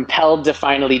are compelled to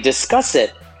finally discuss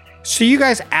it. So you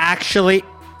guys actually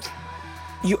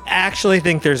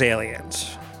think there's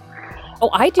aliens? Oh,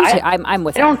 I do. I'm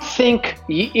with I you. don't think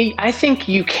I think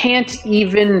you can't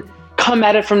even come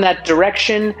at it from that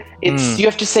direction. It's you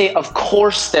have to say, of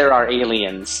course there are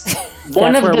aliens.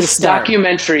 One of where the we start.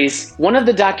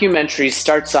 documentaries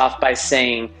starts off by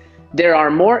saying there are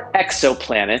more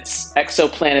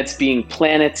exoplanets being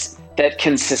planets that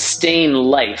can sustain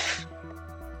life,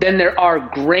 than there are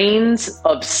grains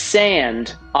of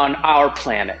sand on our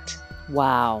planet.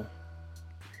 Wow.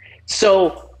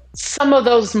 So some of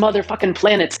those motherfucking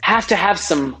planets have to have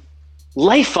some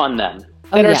life on them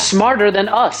that Oh, are yeah. smarter than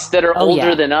us, that are Oh, older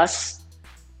yeah. than us,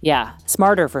 Yeah,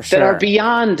 smarter for sure. that are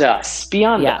beyond us,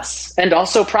 Yeah. us. And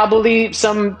also probably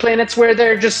some planets where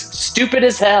they're just stupid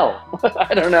as hell.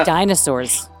 I don't know.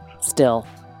 Dinosaurs. still.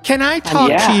 Can I talk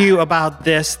to you about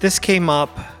this? This came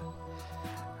up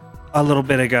a little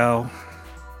bit ago.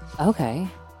 Okay.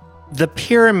 The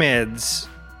pyramids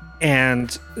and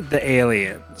the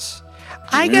aliens.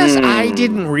 I guess I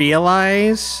didn't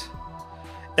realize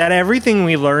that everything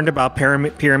we learned about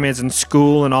pyramids in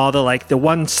school and all the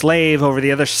one slave over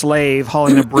the other slave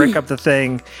hauling a brick up the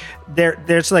thing,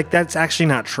 there's that's actually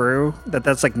not true.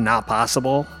 That's not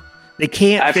possible. They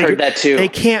can't. I've heard that too. They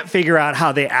can't figure out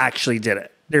how they actually did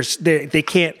it. They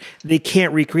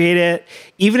can't recreate it.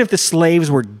 Even if the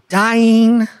slaves were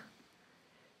dying.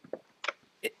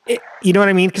 You know what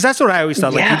I mean? Because that's what I always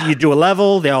thought. You do a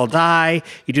level, they all die.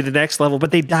 You do the next level,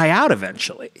 but they die out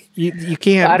eventually. You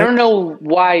can't. I don't know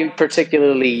why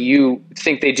particularly you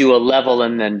think they do a level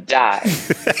and then die.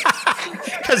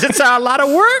 Because it's a lot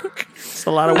of work. It's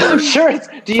a lot of work. I'm sure.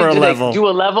 Do they do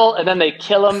a level and then they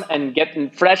kill them and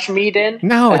get fresh meat in?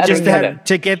 No, it's just that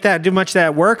to get that, do much of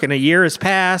that work, and a year has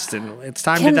passed, and it's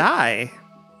time to die.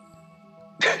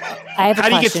 I have a How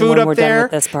do you get question food when up we're done there?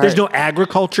 with this part. There's no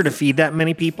agriculture to feed that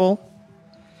many people.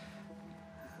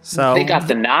 So they got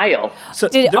the Nile. So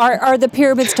are the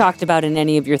pyramids talked about in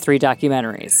any of your 3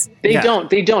 documentaries? They don't.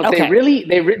 They don't. Okay.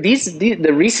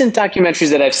 The recent documentaries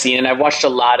that I've seen, and I've watched a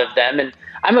lot of them, and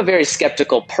I'm a very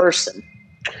skeptical person.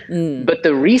 But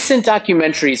the recent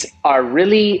documentaries are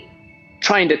really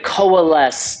trying to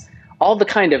coalesce all the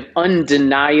kind of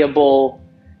undeniable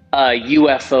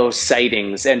UFO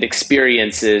sightings and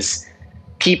experiences,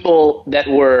 people that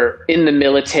were in the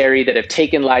military that have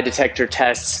taken lie detector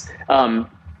tests. Of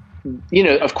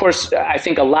course, I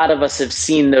think a lot of us have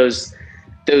seen those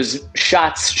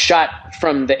shots shot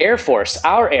from the Air Force,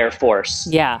 our Air Force.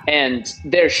 Yeah. And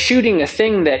they're shooting a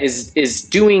thing that is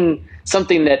doing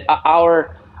something that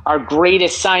our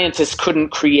greatest scientists couldn't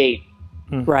create.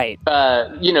 Right.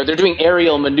 They're doing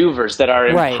aerial maneuvers that are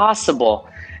impossible.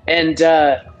 And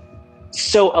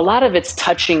so a lot of it's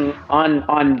touching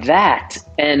on that.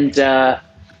 And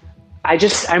I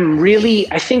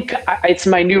think it's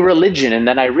my new religion, and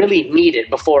that I really need it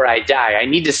before I die. I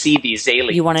need to see these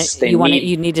aliens. You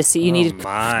need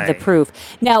the proof.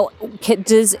 Now,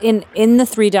 does in the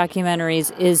 3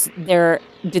 documentaries,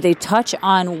 do they touch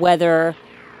on whether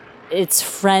it's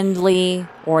friendly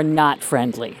or not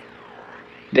friendly?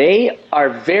 They are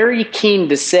very keen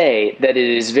to say that it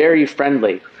is very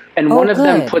friendly. And one of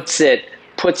them puts it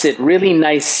really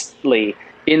nicely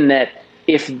in that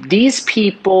if these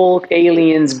people,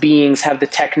 aliens, beings, have the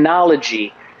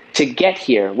technology to get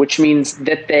here, which means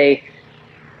that they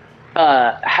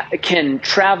can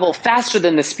travel faster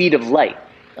than the speed of light.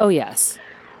 Oh, yes.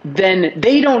 Then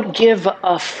they don't give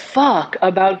a fuck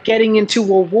about getting into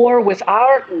a war with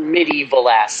our medieval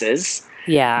asses.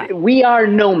 Yeah. We are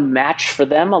no match for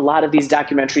them. A lot of these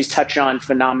documentaries touch on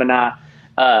phenomena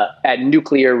at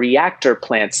nuclear reactor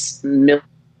plants,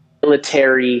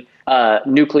 military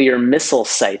nuclear missile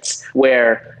sites,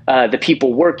 where the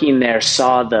people working there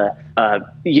saw the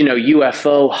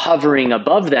UFO hovering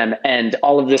above them, and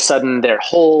all of a sudden their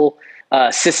whole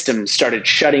system started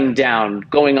shutting down,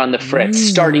 going on the fritz,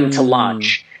 starting to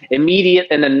launch immediate,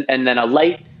 and then a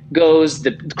light goes,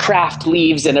 the craft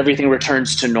leaves, and everything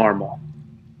returns to normal.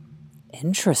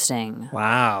 Interesting.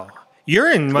 Wow.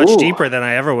 You're in much deeper than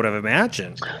I ever would have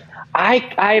imagined.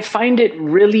 I find it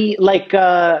really like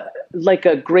a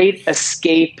great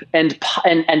escape and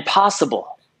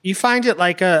possible. You find it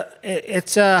like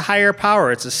it's a higher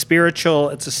power. It's a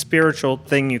spiritual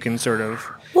thing you can sort of.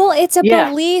 Well, it's a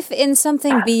belief in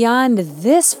something beyond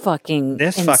this fucking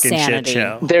shit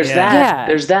show. There's that. Yeah.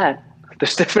 There's that.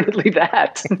 There's definitely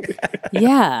that.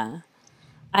 Yeah.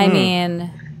 I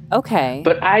mean, okay.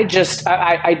 But I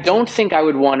don't think I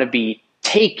would want to be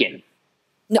taken.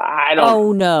 No. I don't.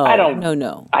 Oh no. I don't.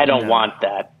 No. I don't want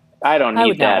that. I don't need that. I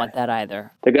would not want that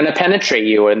either. They're going to penetrate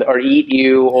you or eat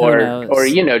you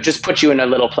or just put you in a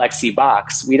little plexi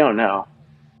box. We don't know.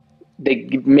 They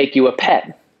make you a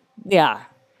pet. Yeah.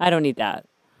 I don't need that.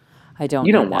 I don't.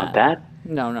 You don't want that.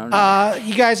 No.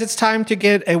 You guys, it's time to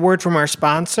get a word from our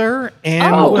sponsor,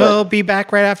 and we'll be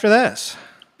back right after this.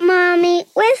 Mommy,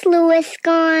 where's Louis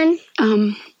gone?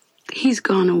 He's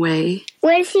gone away.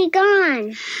 Where's he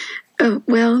gone?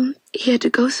 Well, he had to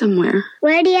go somewhere.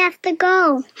 Where'd he have to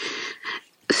go?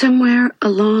 Somewhere a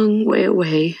long way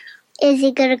away. Is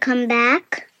he gonna come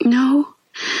back? No,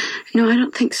 I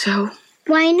don't think so.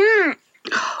 Why not?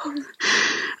 Oh,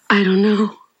 I don't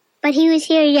know. But he was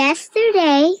here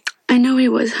yesterday. I know he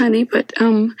was, honey, but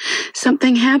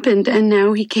something happened and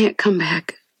now he can't come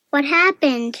back. What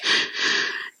happened?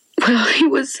 Well, he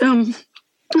was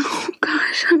Oh,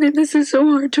 gosh, honey, this is so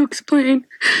hard to explain.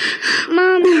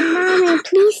 Mommy,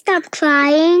 please stop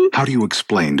crying. How do you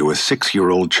explain to a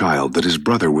 6-year-old child that his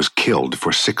brother was killed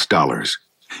for $6?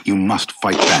 You must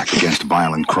fight back against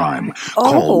violent crime.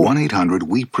 Call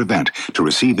 1-800-WE-PREVENT to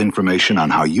receive information on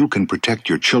how you can protect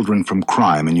your children from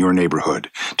crime in your neighborhood.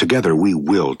 Together, we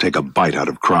will take a bite out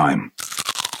of crime.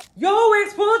 Your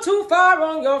ex put too far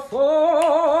on your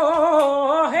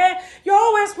forehead.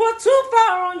 Your ex put too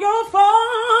far on your forehead.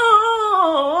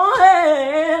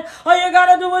 All you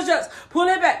gotta do is just pull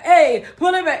it back, hey,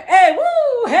 pull it back, hey,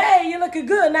 woo, hey, you looking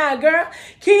good now, girl.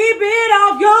 Keep it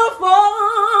off your forehead.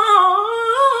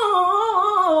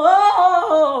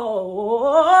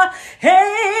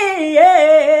 Hey,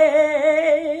 yeah.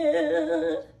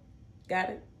 Got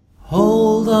it.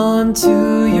 Hold on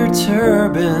to your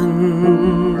turbans.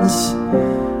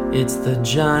 It's the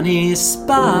Johnny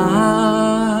Spot.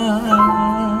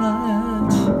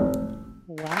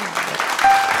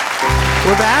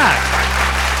 We're back.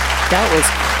 That was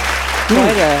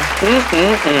quite a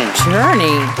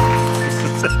journey.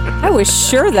 I was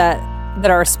sure that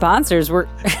our sponsors were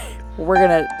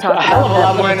gonna talk about a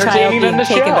lot more that child entertaining than being the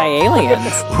taken show. by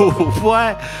aliens.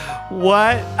 What?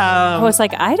 I was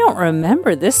like, I don't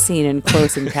remember this scene in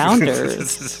Close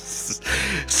Encounters.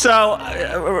 So,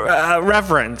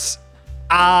 reference.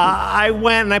 I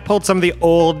went and I pulled some of the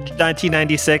old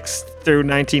 1996 through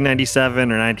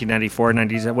 1997 or 1994,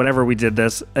 97, whatever we did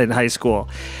this in high school.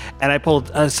 And I pulled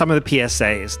some of the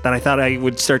PSAs that I thought I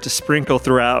would start to sprinkle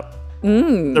throughout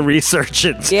the research.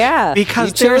 Yeah,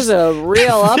 because you chose a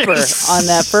real upper on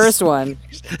that first one.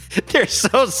 They're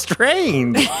so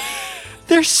strange.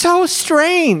 They're so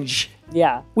strange.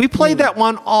 Yeah. We played that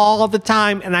one all the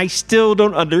time, and I still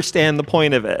don't understand the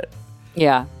point of it.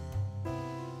 Yeah.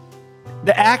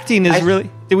 The acting is really...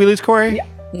 Did we lose Corey? Yeah.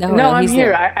 No, I'm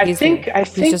here. I think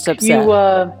just upset. you.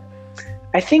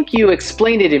 I think you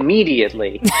explained it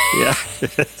immediately. Yeah.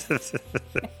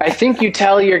 I think you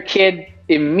tell your kid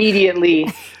immediately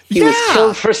he was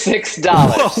killed for $6.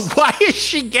 Well, why is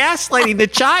she gaslighting the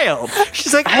child?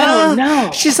 She's like, I don't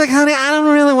know. She's like, honey, I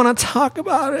don't really want to talk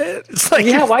about it. It's like,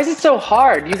 yeah, why is it so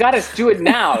hard? You got to do it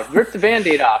now. Rip the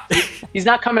Band-Aid off. He's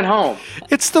not coming home.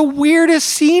 It's the weirdest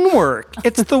scene work.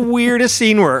 It's the weirdest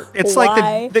scene work. It's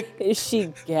Why like is she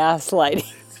gaslighting?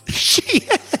 She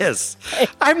is.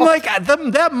 I'm like,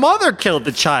 that mother killed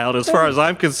the child as far as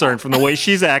I'm concerned from the way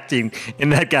she's acting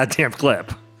in that goddamn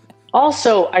clip.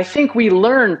 Also, I think we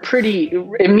learn pretty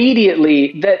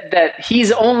immediately that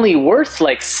he's only worth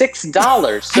like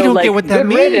 $6. So I don't like, get what that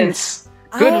means.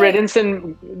 Good riddance,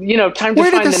 and time to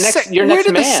find your next man. Where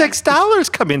did the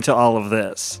 $6 come into all of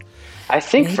this? I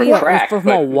think Maybe for crack. From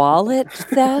a wallet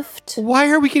theft? Why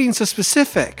are we getting so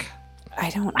specific? I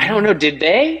don't know. I don't know. Did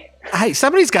they? Hey,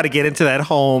 somebody's got to get into that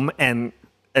home and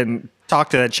talk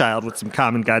to that child with some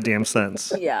common goddamn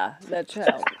sense. Yeah, that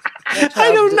child.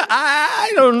 I don't know.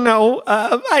 I don't know.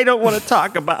 I don't want to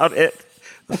talk about it.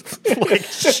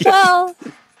 Well,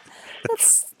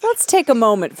 let's take a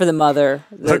moment for the mother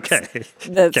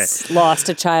that's lost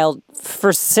a child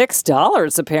for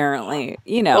 $6. Apparently,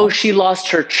 Oh, she lost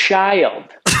her child.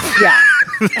 Yeah.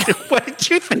 What did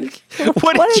you think?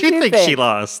 What did you think she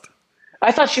lost?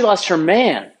 I thought she lost her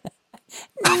man.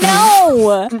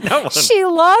 No, she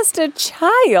lost a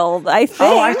child. I think.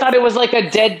 Oh, I thought it was like a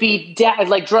deadbeat dad,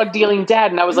 like drug dealing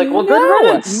dad, and I was like, well, good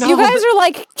riddance. You guys are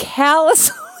like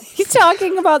callously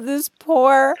talking about this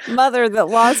poor mother that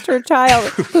lost her child,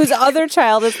 whose other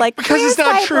child is like, because it's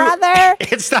not true. Brother.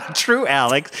 It's not true,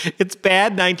 Alex. It's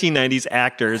bad 1990s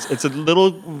actors. It's a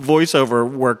little voiceover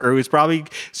worker who's probably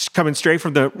coming straight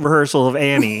from the rehearsal of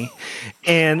Annie,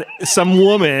 and some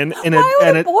woman in Why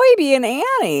would a boy be an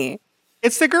Annie?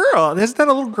 It's the girl. Isn't that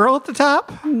a little girl at the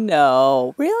top?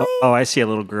 No, really? Oh, I see a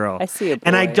little girl. I see a boy.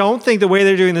 And I don't think the way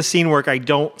they're doing the scene work, I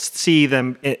don't see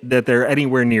them that they're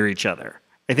anywhere near each other.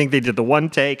 I think they did the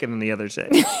one take and then the other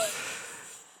take.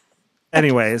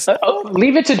 Anyways.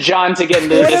 Leave it to John to get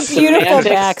into this beautiful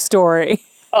backstory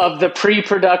of the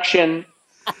production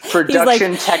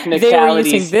technicalities. They were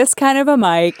using this kind of a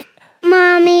mic.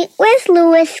 Mommy, where's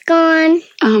Louis gone?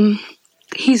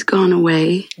 He's gone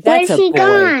away. Where's he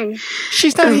gone?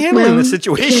 She's not handling the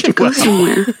situation well.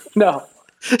 Somewhere. No.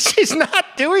 She's not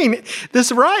doing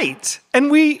this right. And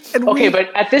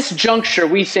but at this juncture,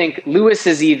 we think Louis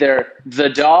is either the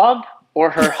dog or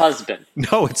her husband?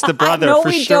 No, it's the brother no, for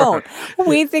we sure. don't.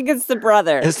 We think it's the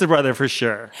brother. It's the brother for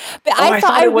sure. But I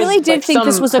thought I it was really did like think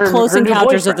this was a her Close new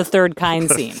Encounters of boyfriend. the Third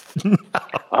Kind scene.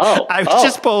 I was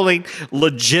just pulling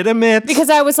legitimate. Because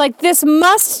I was like, this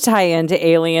must tie into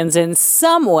aliens in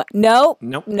some way. No,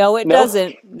 it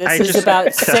doesn't. This is about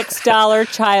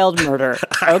 $6 child murder.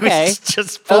 Okay. I was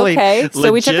just pulling okay.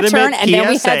 So we took a turn, and then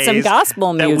we had some PSAs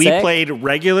gospel music. that we played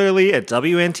regularly at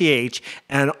WNTH,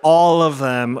 and all of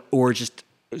them were just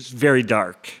very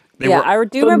dark. I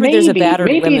do remember there's a battered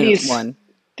women one.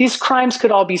 These crimes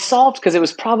could all be solved because it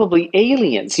was probably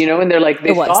aliens, and they're like,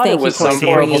 they thought it was some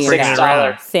horrible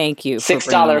 $6. Thank you.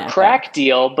 $6 crack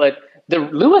deal, but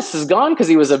Lewis is gone because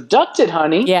he was abducted,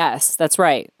 honey. Yes, that's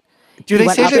right. Do they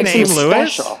say the name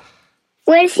Lewis?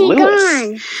 Where's he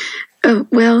gone? Oh,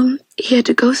 well, he had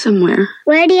to go somewhere.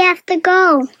 Where do you have to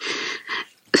go?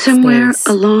 Somewhere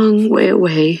a long way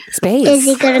away. Space. Is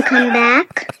he going to come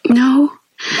back? No.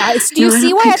 Do you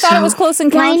see why I thought it was Close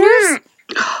Encounters? Why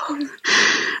not?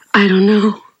 I don't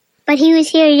know. But he was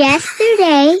here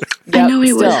yesterday. I know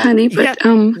he was, honey, but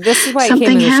this is why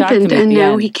something happened, and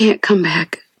now he can't come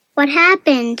back. What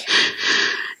happened?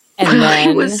 And well, then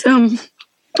he was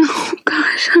oh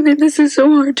gosh, honey, this is so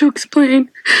hard to explain.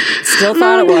 Still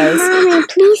thought it was. Mommy,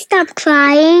 please stop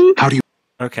crying. How do you?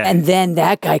 Okay. And then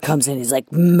that guy comes in. He's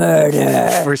like, murder.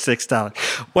 For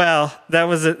 $6. Well, that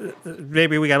was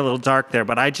maybe we got a little dark there,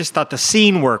 but I just thought the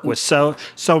scene work was so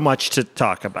much to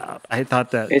talk about. I thought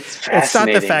that it's not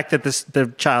the fact that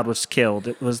the child was killed.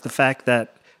 It was the fact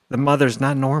that the mother's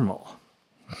not normal.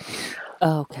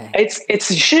 Okay.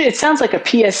 It sounds like a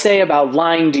PSA about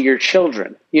lying to your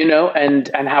children, and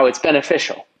how it's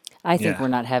beneficial. I think we're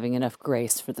not having enough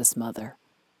grace for this mother.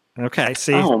 Okay,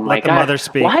 see, oh my let the God. mother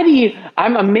speak. Why do you?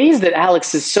 I'm amazed that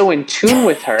Alex is so in tune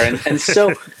with her and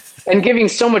so and giving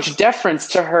so much deference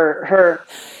to her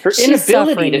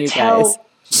inability to tell.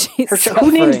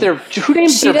 Who names their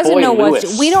boy know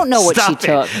Lewis? we don't know what Stop she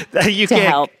took you to can't,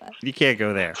 help. You can't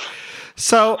go there.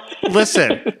 So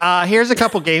listen, here's a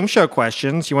couple game show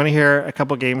questions. You want to hear a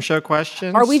couple game show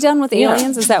questions? Are we done with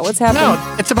aliens? Is that what's happening?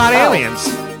 No, it's about aliens.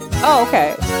 Oh,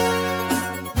 okay.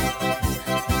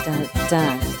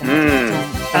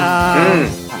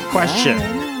 Question.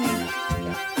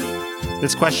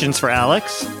 This question's for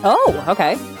Alex. Oh,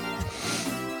 okay.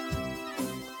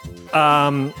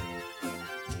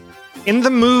 In the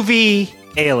movie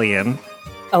Alien,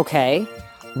 okay,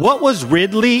 what was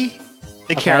Ridley,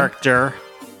 the character,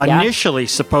 initially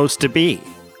supposed to be?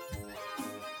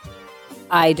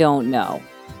 I don't know.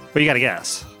 But you got to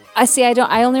guess.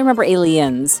 I only remember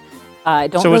Aliens. I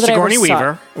don't So know it was that I ever Sigourney saw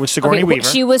Weaver. It was Sigourney Weaver.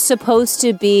 She was supposed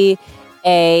to be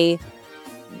a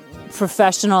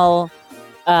professional.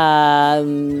 I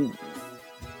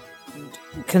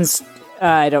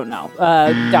don't know.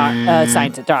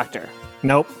 Scientist, doctor.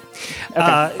 Nope.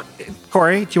 Okay.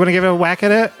 Corey, do you want to give a whack at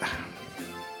it?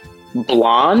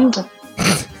 Blonde?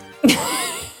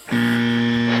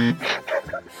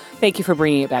 Thank you for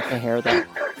bringing it back to hair, though.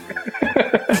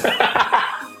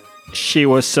 She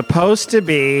was supposed to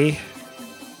be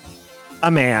a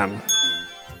man.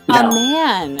 No. A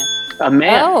man. A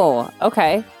man. Oh,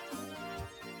 okay.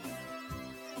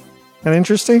 That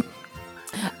interesting?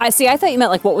 I see. I thought you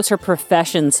meant like what was her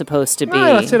profession supposed to be?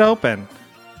 No, that's it open.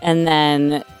 And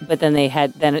then, but then they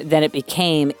had then it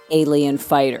became alien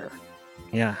fighter.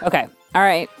 Yeah. Okay. All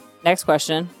right. Next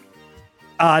question.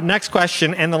 Next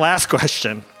question and the last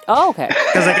question. Oh, okay.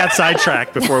 Because I got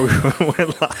sidetracked before we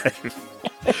went live.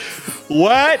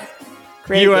 What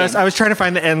Great U.S. game. I was trying to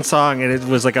find the end song, and it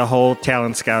was like a whole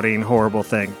talent scouting horrible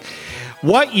thing.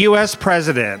 What U.S.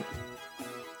 president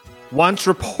once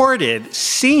reported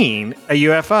seeing a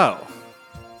UFO?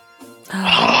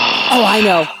 Oh, I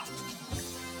know.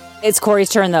 It's Corey's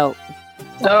turn, though.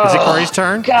 Is it Corey's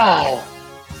turn? God.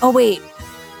 Oh, wait.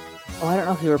 Oh, I don't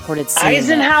know if he reported seeing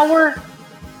Eisenhower?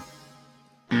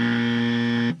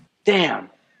 Damn.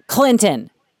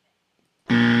 Clinton.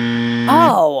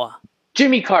 Oh.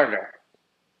 Jimmy Carter.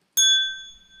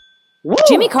 Woo.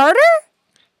 Jimmy Carter?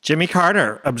 Jimmy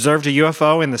Carter observed a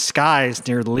UFO in the skies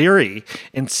near Leary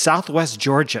in southwest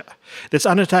Georgia. This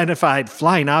unidentified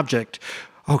flying object,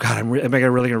 oh God, am I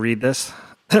really going to read this?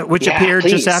 Which appeared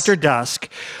just after dusk,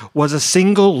 was a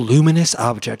single luminous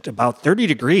object about 30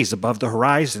 degrees above the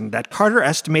horizon that Carter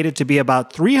estimated to be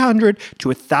about 300 to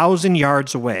 1,000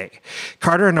 yards away.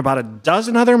 Carter and about a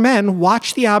dozen other men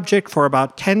watched the object for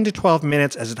about 10 to 12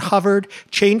 minutes as it hovered,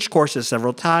 changed courses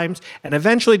several times, and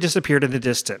eventually disappeared in the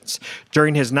distance.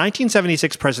 During his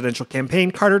 1976 presidential campaign,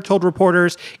 Carter told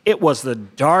reporters, "It was the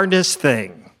darndest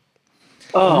thing."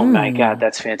 Oh my God,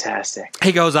 that's fantastic.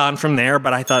 He goes on from there,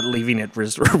 but I thought leaving it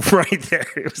was right there.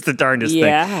 It was the darndest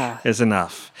thing. Is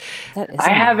enough. I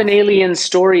have an alien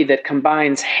story that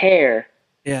combines hair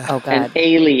and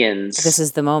aliens. This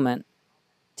is the moment.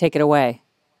 Take it away.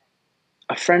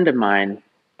 A friend of mine,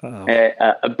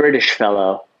 a British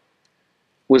fellow,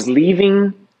 was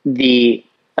leaving the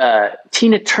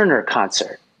Tina Turner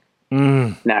concert.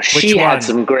 Now, she had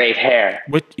some great hair.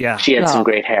 She had some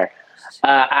great hair.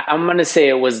 I'm going to say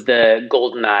it was the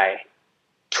GoldenEye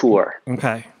tour.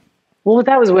 Okay. Well,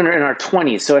 that was when we were in our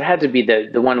 20s, so it had to be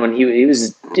the one when he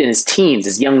was in his teens,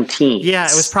 his young teens. Yeah,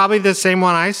 it was probably the same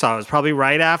one I saw. It was probably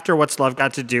right after What's Love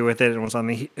Got to Do with It. It was on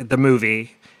the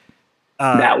movie.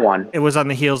 That one. It was on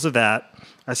the heels of that.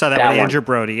 I saw that with Andrew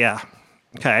Brody, yeah.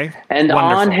 Okay. And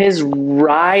on his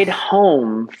ride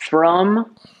home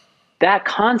from that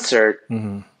concert,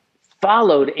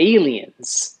 followed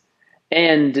aliens.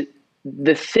 And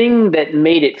the thing that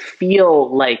made it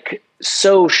feel like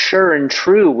so sure and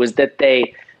true was that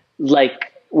they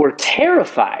were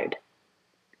terrified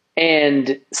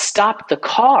and stopped the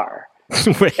car.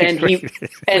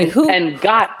 And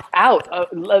got out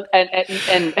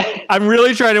and I'm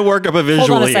really trying to work up a visual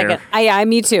Hold on a here. second.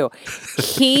 Me too.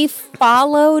 He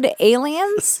followed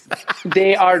aliens?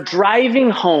 They are driving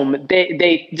home.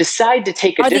 They decide to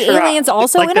take a different route. Are the aliens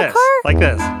also in a car? Like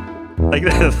this. Like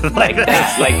this. Like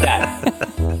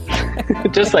that.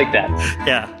 Just like that.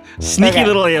 Yeah. Sneaky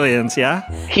little aliens, yeah?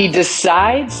 He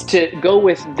decides to go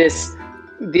with this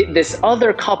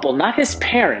other couple, not his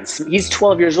parents. He's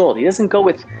 12 years old. He doesn't go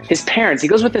with his parents. He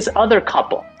goes with this other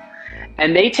couple.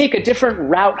 And they take a different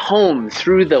route home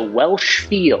through the Welsh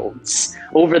fields,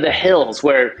 over the hills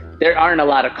where there aren't a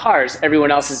lot of cars. Everyone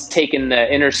else has taken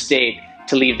the interstate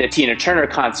to leave the Tina Turner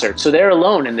concert. So they're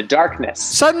alone in the darkness.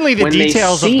 Suddenly the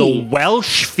details of the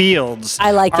Welsh fields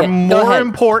are more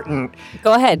important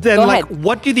than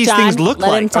what do these things look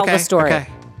like? Let him tell the story. Okay.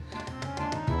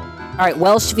 All right,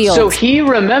 Welsh fields. So he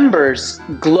remembers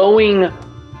glowing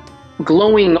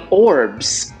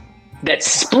orbs that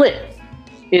split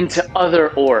into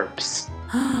other orbs.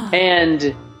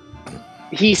 And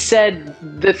he said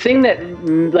the thing that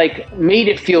made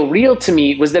it feel real to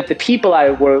me was that the people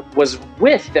I was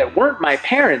with that weren't my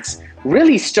parents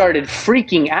really started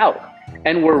freaking out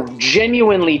and were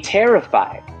genuinely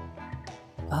terrified.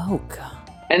 Oh, God.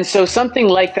 And so something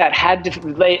like that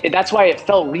that's why it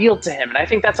felt real to him. And I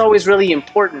think that's always really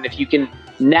important if you can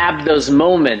nab those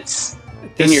moments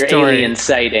in your alien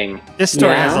sighting. This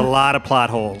story has a lot of plot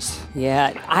holes.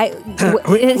 Yeah.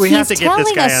 We have to he's get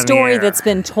this telling guy a on the story air. that's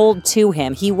been told to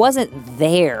him. He wasn't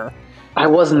there. I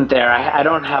wasn't there. I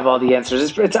don't have all the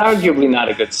answers. It's arguably not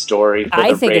a good story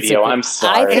for the radio. I'm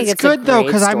sorry. I think it's good though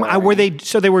because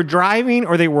they were driving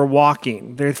or they were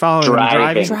walking. They're following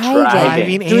driving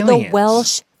through aliens. the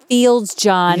Welsh fields,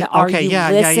 John. Yeah, Are you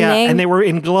listening? Yeah. And they were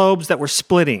in globes that were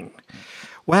splitting.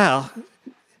 Well,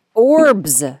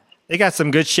 orbs. They got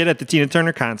some good shit at the Tina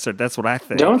Turner concert. That's what I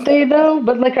think. Don't they, though?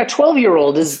 But a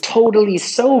 12-year-old is totally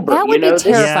sober. That would be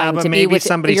terrifying but to be maybe with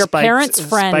somebody your spiked- parents'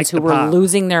 friends who spiked the were pop.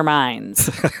 losing their minds.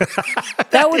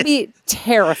 That would be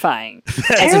terrifying as a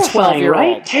Terrifying, 12-year-old.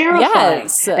 right? Terrifying.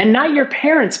 Yes. And not your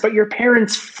parents, but your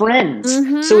parents' friends.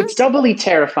 Mm-hmm. So it's doubly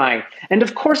terrifying. And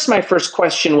of course, my first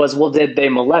question was, well, did they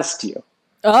molest you?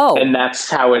 Oh. And that's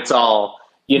how it's all,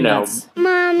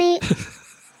 Mommy.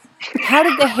 How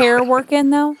did the hair work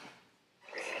in, though?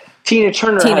 Tina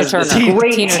Turner has this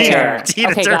great hair.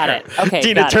 Okay, got it. Okay,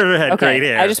 Tina got Turner it. had Okay. great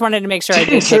hair. I just wanted to make sure I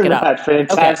Tina did pick it Turner up. had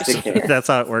fantastic hair. That's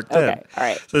how it worked. Okay, in. all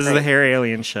right. So this is the Hair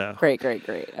Alien Show. Great.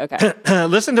 Okay.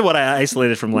 Listen to what I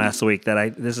isolated from last week.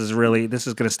 This is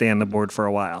going to stay on the board for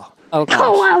a while. Oh, gosh.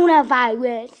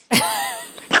 Coronavirus.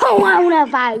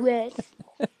 Coronavirus.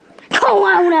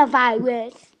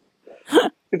 Coronavirus.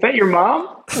 Is that your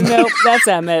mom? Nope, that's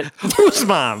Emmett. Whose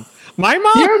mom? My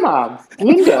mom? Your mom,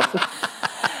 Linda.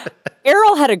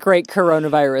 Errol had a great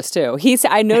coronavirus too.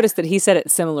 I noticed that he said it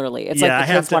similarly. It's like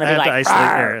the kids want to be like, isolate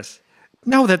Harris.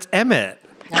 No, that's Emmett.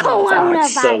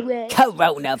 Coronavirus.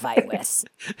 Coronavirus.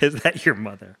 Is that your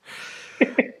mother?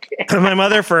 My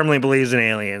mother firmly believes in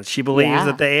aliens. She believes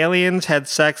that the aliens had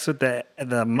sex with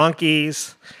the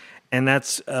monkeys, and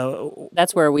that's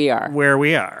where we are. Where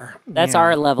we are. That's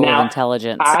our level of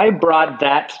intelligence. I brought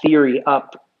that theory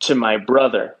up to my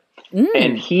brother.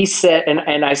 And he said,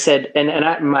 and I said,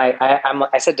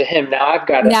 I said to him, now I've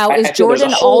got. Now is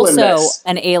Jordan also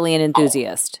an alien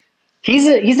enthusiast?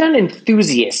 He's not an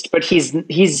enthusiast, but he's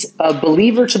a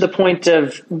believer to the point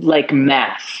of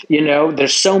math.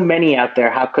 There's so many out there.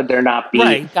 How could there not be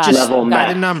level math?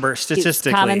 By the number,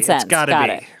 statistically, common sense. it's got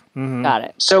to be. Got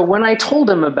it. So when I told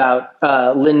him about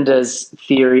Linda's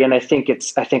theory, and I think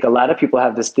a lot of people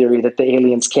have this theory that the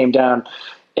aliens came down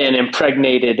and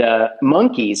impregnated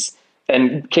monkeys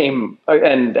and came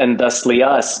and thusly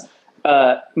us.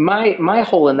 My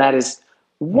hole in that is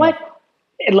what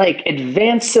like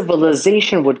advanced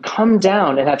civilization would come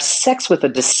down and have sex with a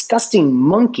disgusting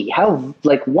monkey? How,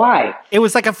 like, why? It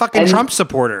was like a fucking Trump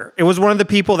supporter. It was one of the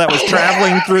people that was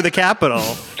traveling through the Capitol,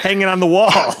 hanging on the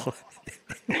wall.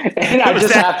 And I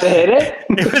just have to hit it?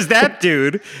 It was that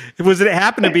dude. It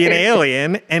happened to be an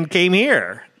alien and came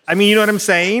here. I mean, you know what I'm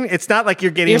saying? It's not like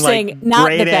you're getting saying not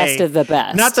the best of the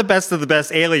best. Not the best of the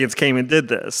best aliens came and did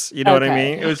this. You know what I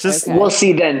mean? It was just... Well,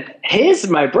 see, then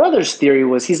my brother's theory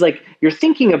was, he's like, you're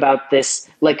thinking about this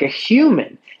like a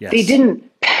human. Yes. They didn't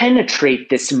penetrate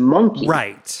this monkey.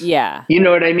 Right. Yeah. You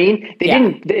know what I mean? They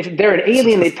didn't... If they're an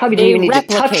alien, they probably didn't even need to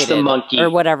touch the monkey. Or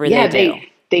whatever they do.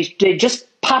 They just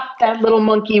popped that little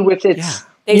monkey with its,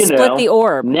 They split the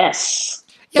orb. Ness.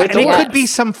 Yeah, and it could be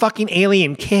some fucking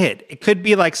alien kid. It could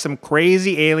be like some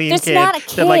crazy alien kid not a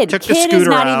kid. that like took the scooter out. Kid is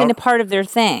not even a part of their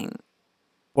thing.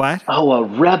 What? Oh, a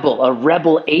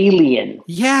rebel alien.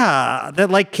 Yeah, that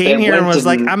like came here and was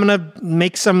like, I'm gonna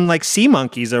make some like sea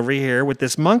monkeys over here with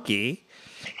this monkey,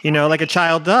 you know, like a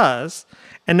child does.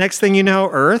 And next thing you know,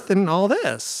 Earth and all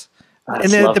this. And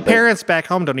then the parents back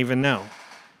home don't even know.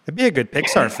 It'd be a good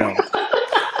Pixar film.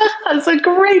 It's a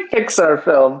great Pixar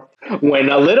film. When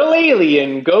a little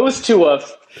alien goes to a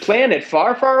planet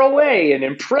far, far away and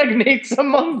impregnates a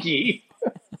monkey,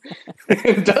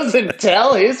 doesn't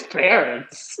tell his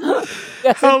parents.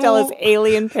 Doesn't tell his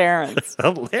alien parents.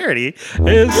 Hilarity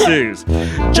ensues.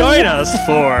 Join us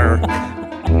for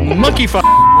Monkey Fuck.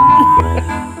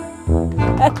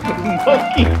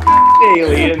 Monkey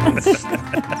aliens.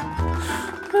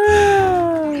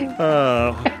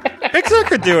 Oh. Pixar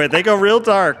could do it. They go real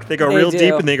dark. They go real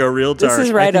deep and they go real dark. This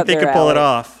is right I think up they their could pull it alley.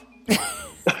 off.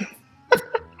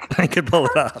 I could pull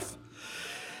it off.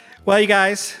 Well, you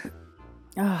guys,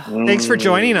 thanks for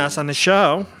joining us on the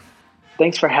show.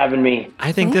 Thanks for having me.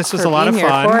 I think Thanks this was for a lot of being here,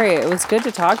 fun. Corey, it was good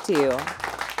to talk to you.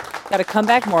 Got to come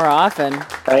back more often.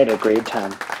 I had a great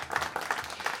time.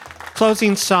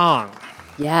 Closing song.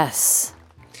 Yes.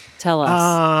 Tell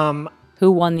us.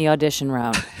 Who won the audition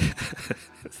round?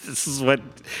 This is what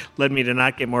led me to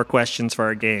not get more questions for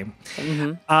our game.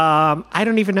 Mm-hmm. I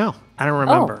don't even know. I don't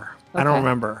remember. okay. I don't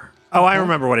remember. Oh, I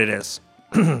remember what it is.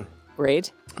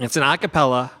 Great. It's an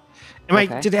acapella.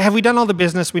 Have we done all the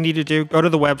business we need to do? Go to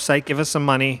the website, give us some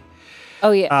money.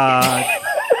 Oh, yeah.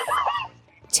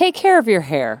 Take care of your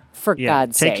hair, for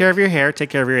God's sake. Take care of your hair. Take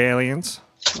care of your aliens.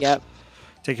 Yep.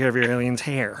 Take care of your aliens'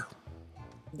 hair.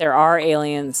 There are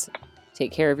aliens.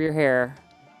 Take care of your hair.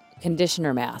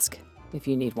 Conditioner mask, if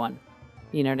you need one.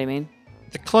 You know what I mean?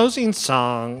 The closing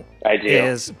song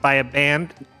is by a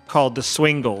band called The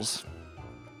Swingles.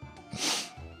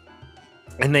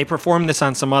 And they performed this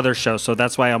on some other show, so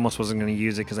that's why I almost wasn't going to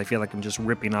use it, because I feel like I'm just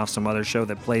ripping off some other show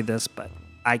that played this, but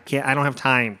I don't have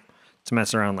time to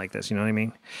mess around like this, you know what I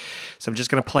mean? So I'm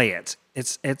just going to play it.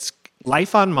 It's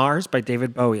Life on Mars by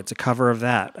David Bowie. It's a cover of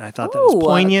that. I thought that was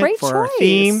poignant for our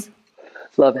theme.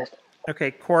 Love it.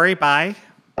 Okay, Corey, bye.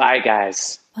 Bye,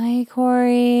 guys. Bye,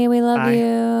 Corey. We love Bye.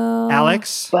 you.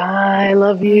 Alex. Bye.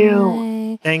 Love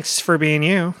you. Bye. Thanks for being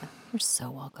you. You're so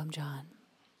welcome, John.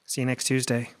 See you next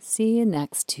Tuesday. See you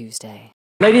next Tuesday.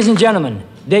 Ladies and gentlemen,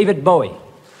 David Bowie.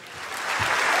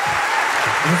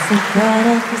 It's a part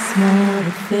of a small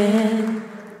affair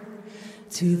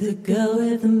to the girl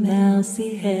with the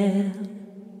mousy hair,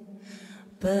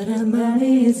 but her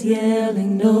mommy is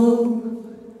yelling no,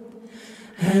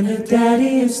 and her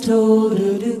daddy has told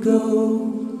her to go,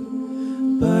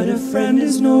 but her friend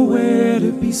is nowhere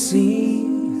to be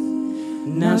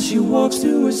seen. Now she walks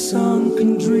to a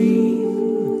sunken dream,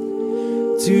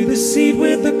 to the seat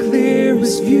with the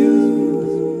clearest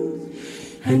view,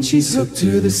 and she's hooked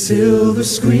to the silver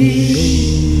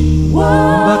screen.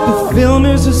 But the film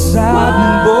is a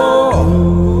saddening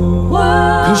bore,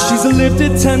 'cause she's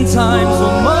lifted 10 times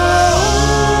or more.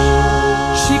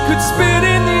 She could spit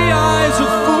in the eyes of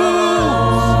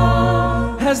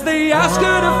fools as they ask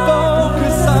her to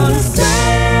focus on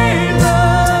sailors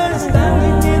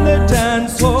standing in the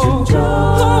dance hall.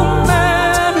 Oh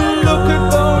man, look at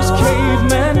those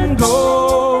cavemen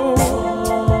go.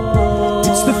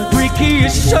 It's the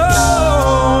freakiest show.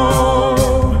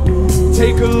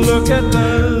 Take a look at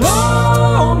the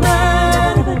low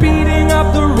man beating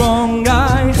up the wrong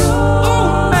guy.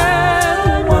 Oh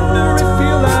man, wonder if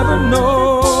he'll ever know.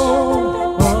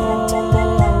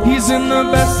 He's in the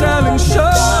best-selling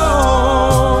show.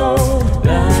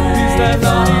 He's that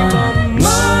naughty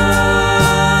mama.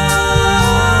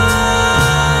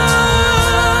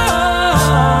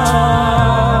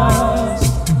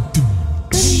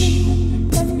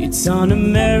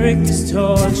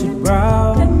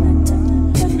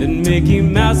 Mickey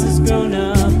Mouse has grown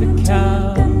up a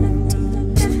cow.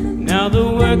 Now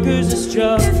the workers are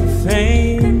struck for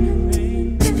fame.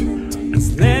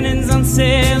 It's Lenin's on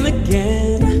sale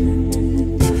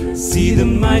again. See the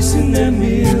mice in their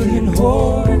million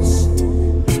hordes,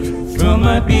 from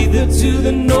Ibiza to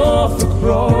the Norfolk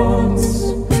Broads.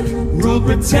 Rule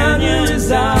Britannia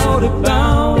is out of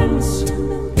bounds.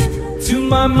 To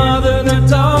my mother, the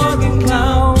dog and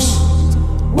clown.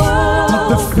 But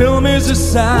the film is a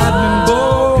saddening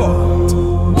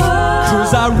bore,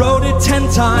 'cause I wrote it 10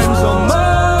 times or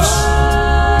more.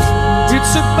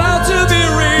 It's about to be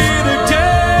read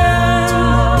again,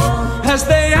 as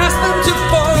they ask them to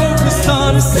focus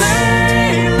on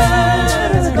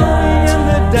sailors going in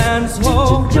the dance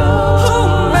hall. Oh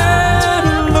man,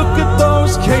 look at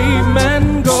those cavemen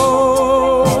go.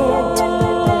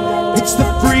 It's the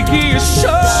freakiest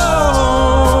show.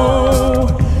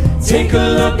 Take a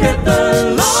look at the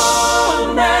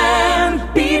lone man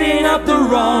beating up the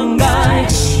wrong guy.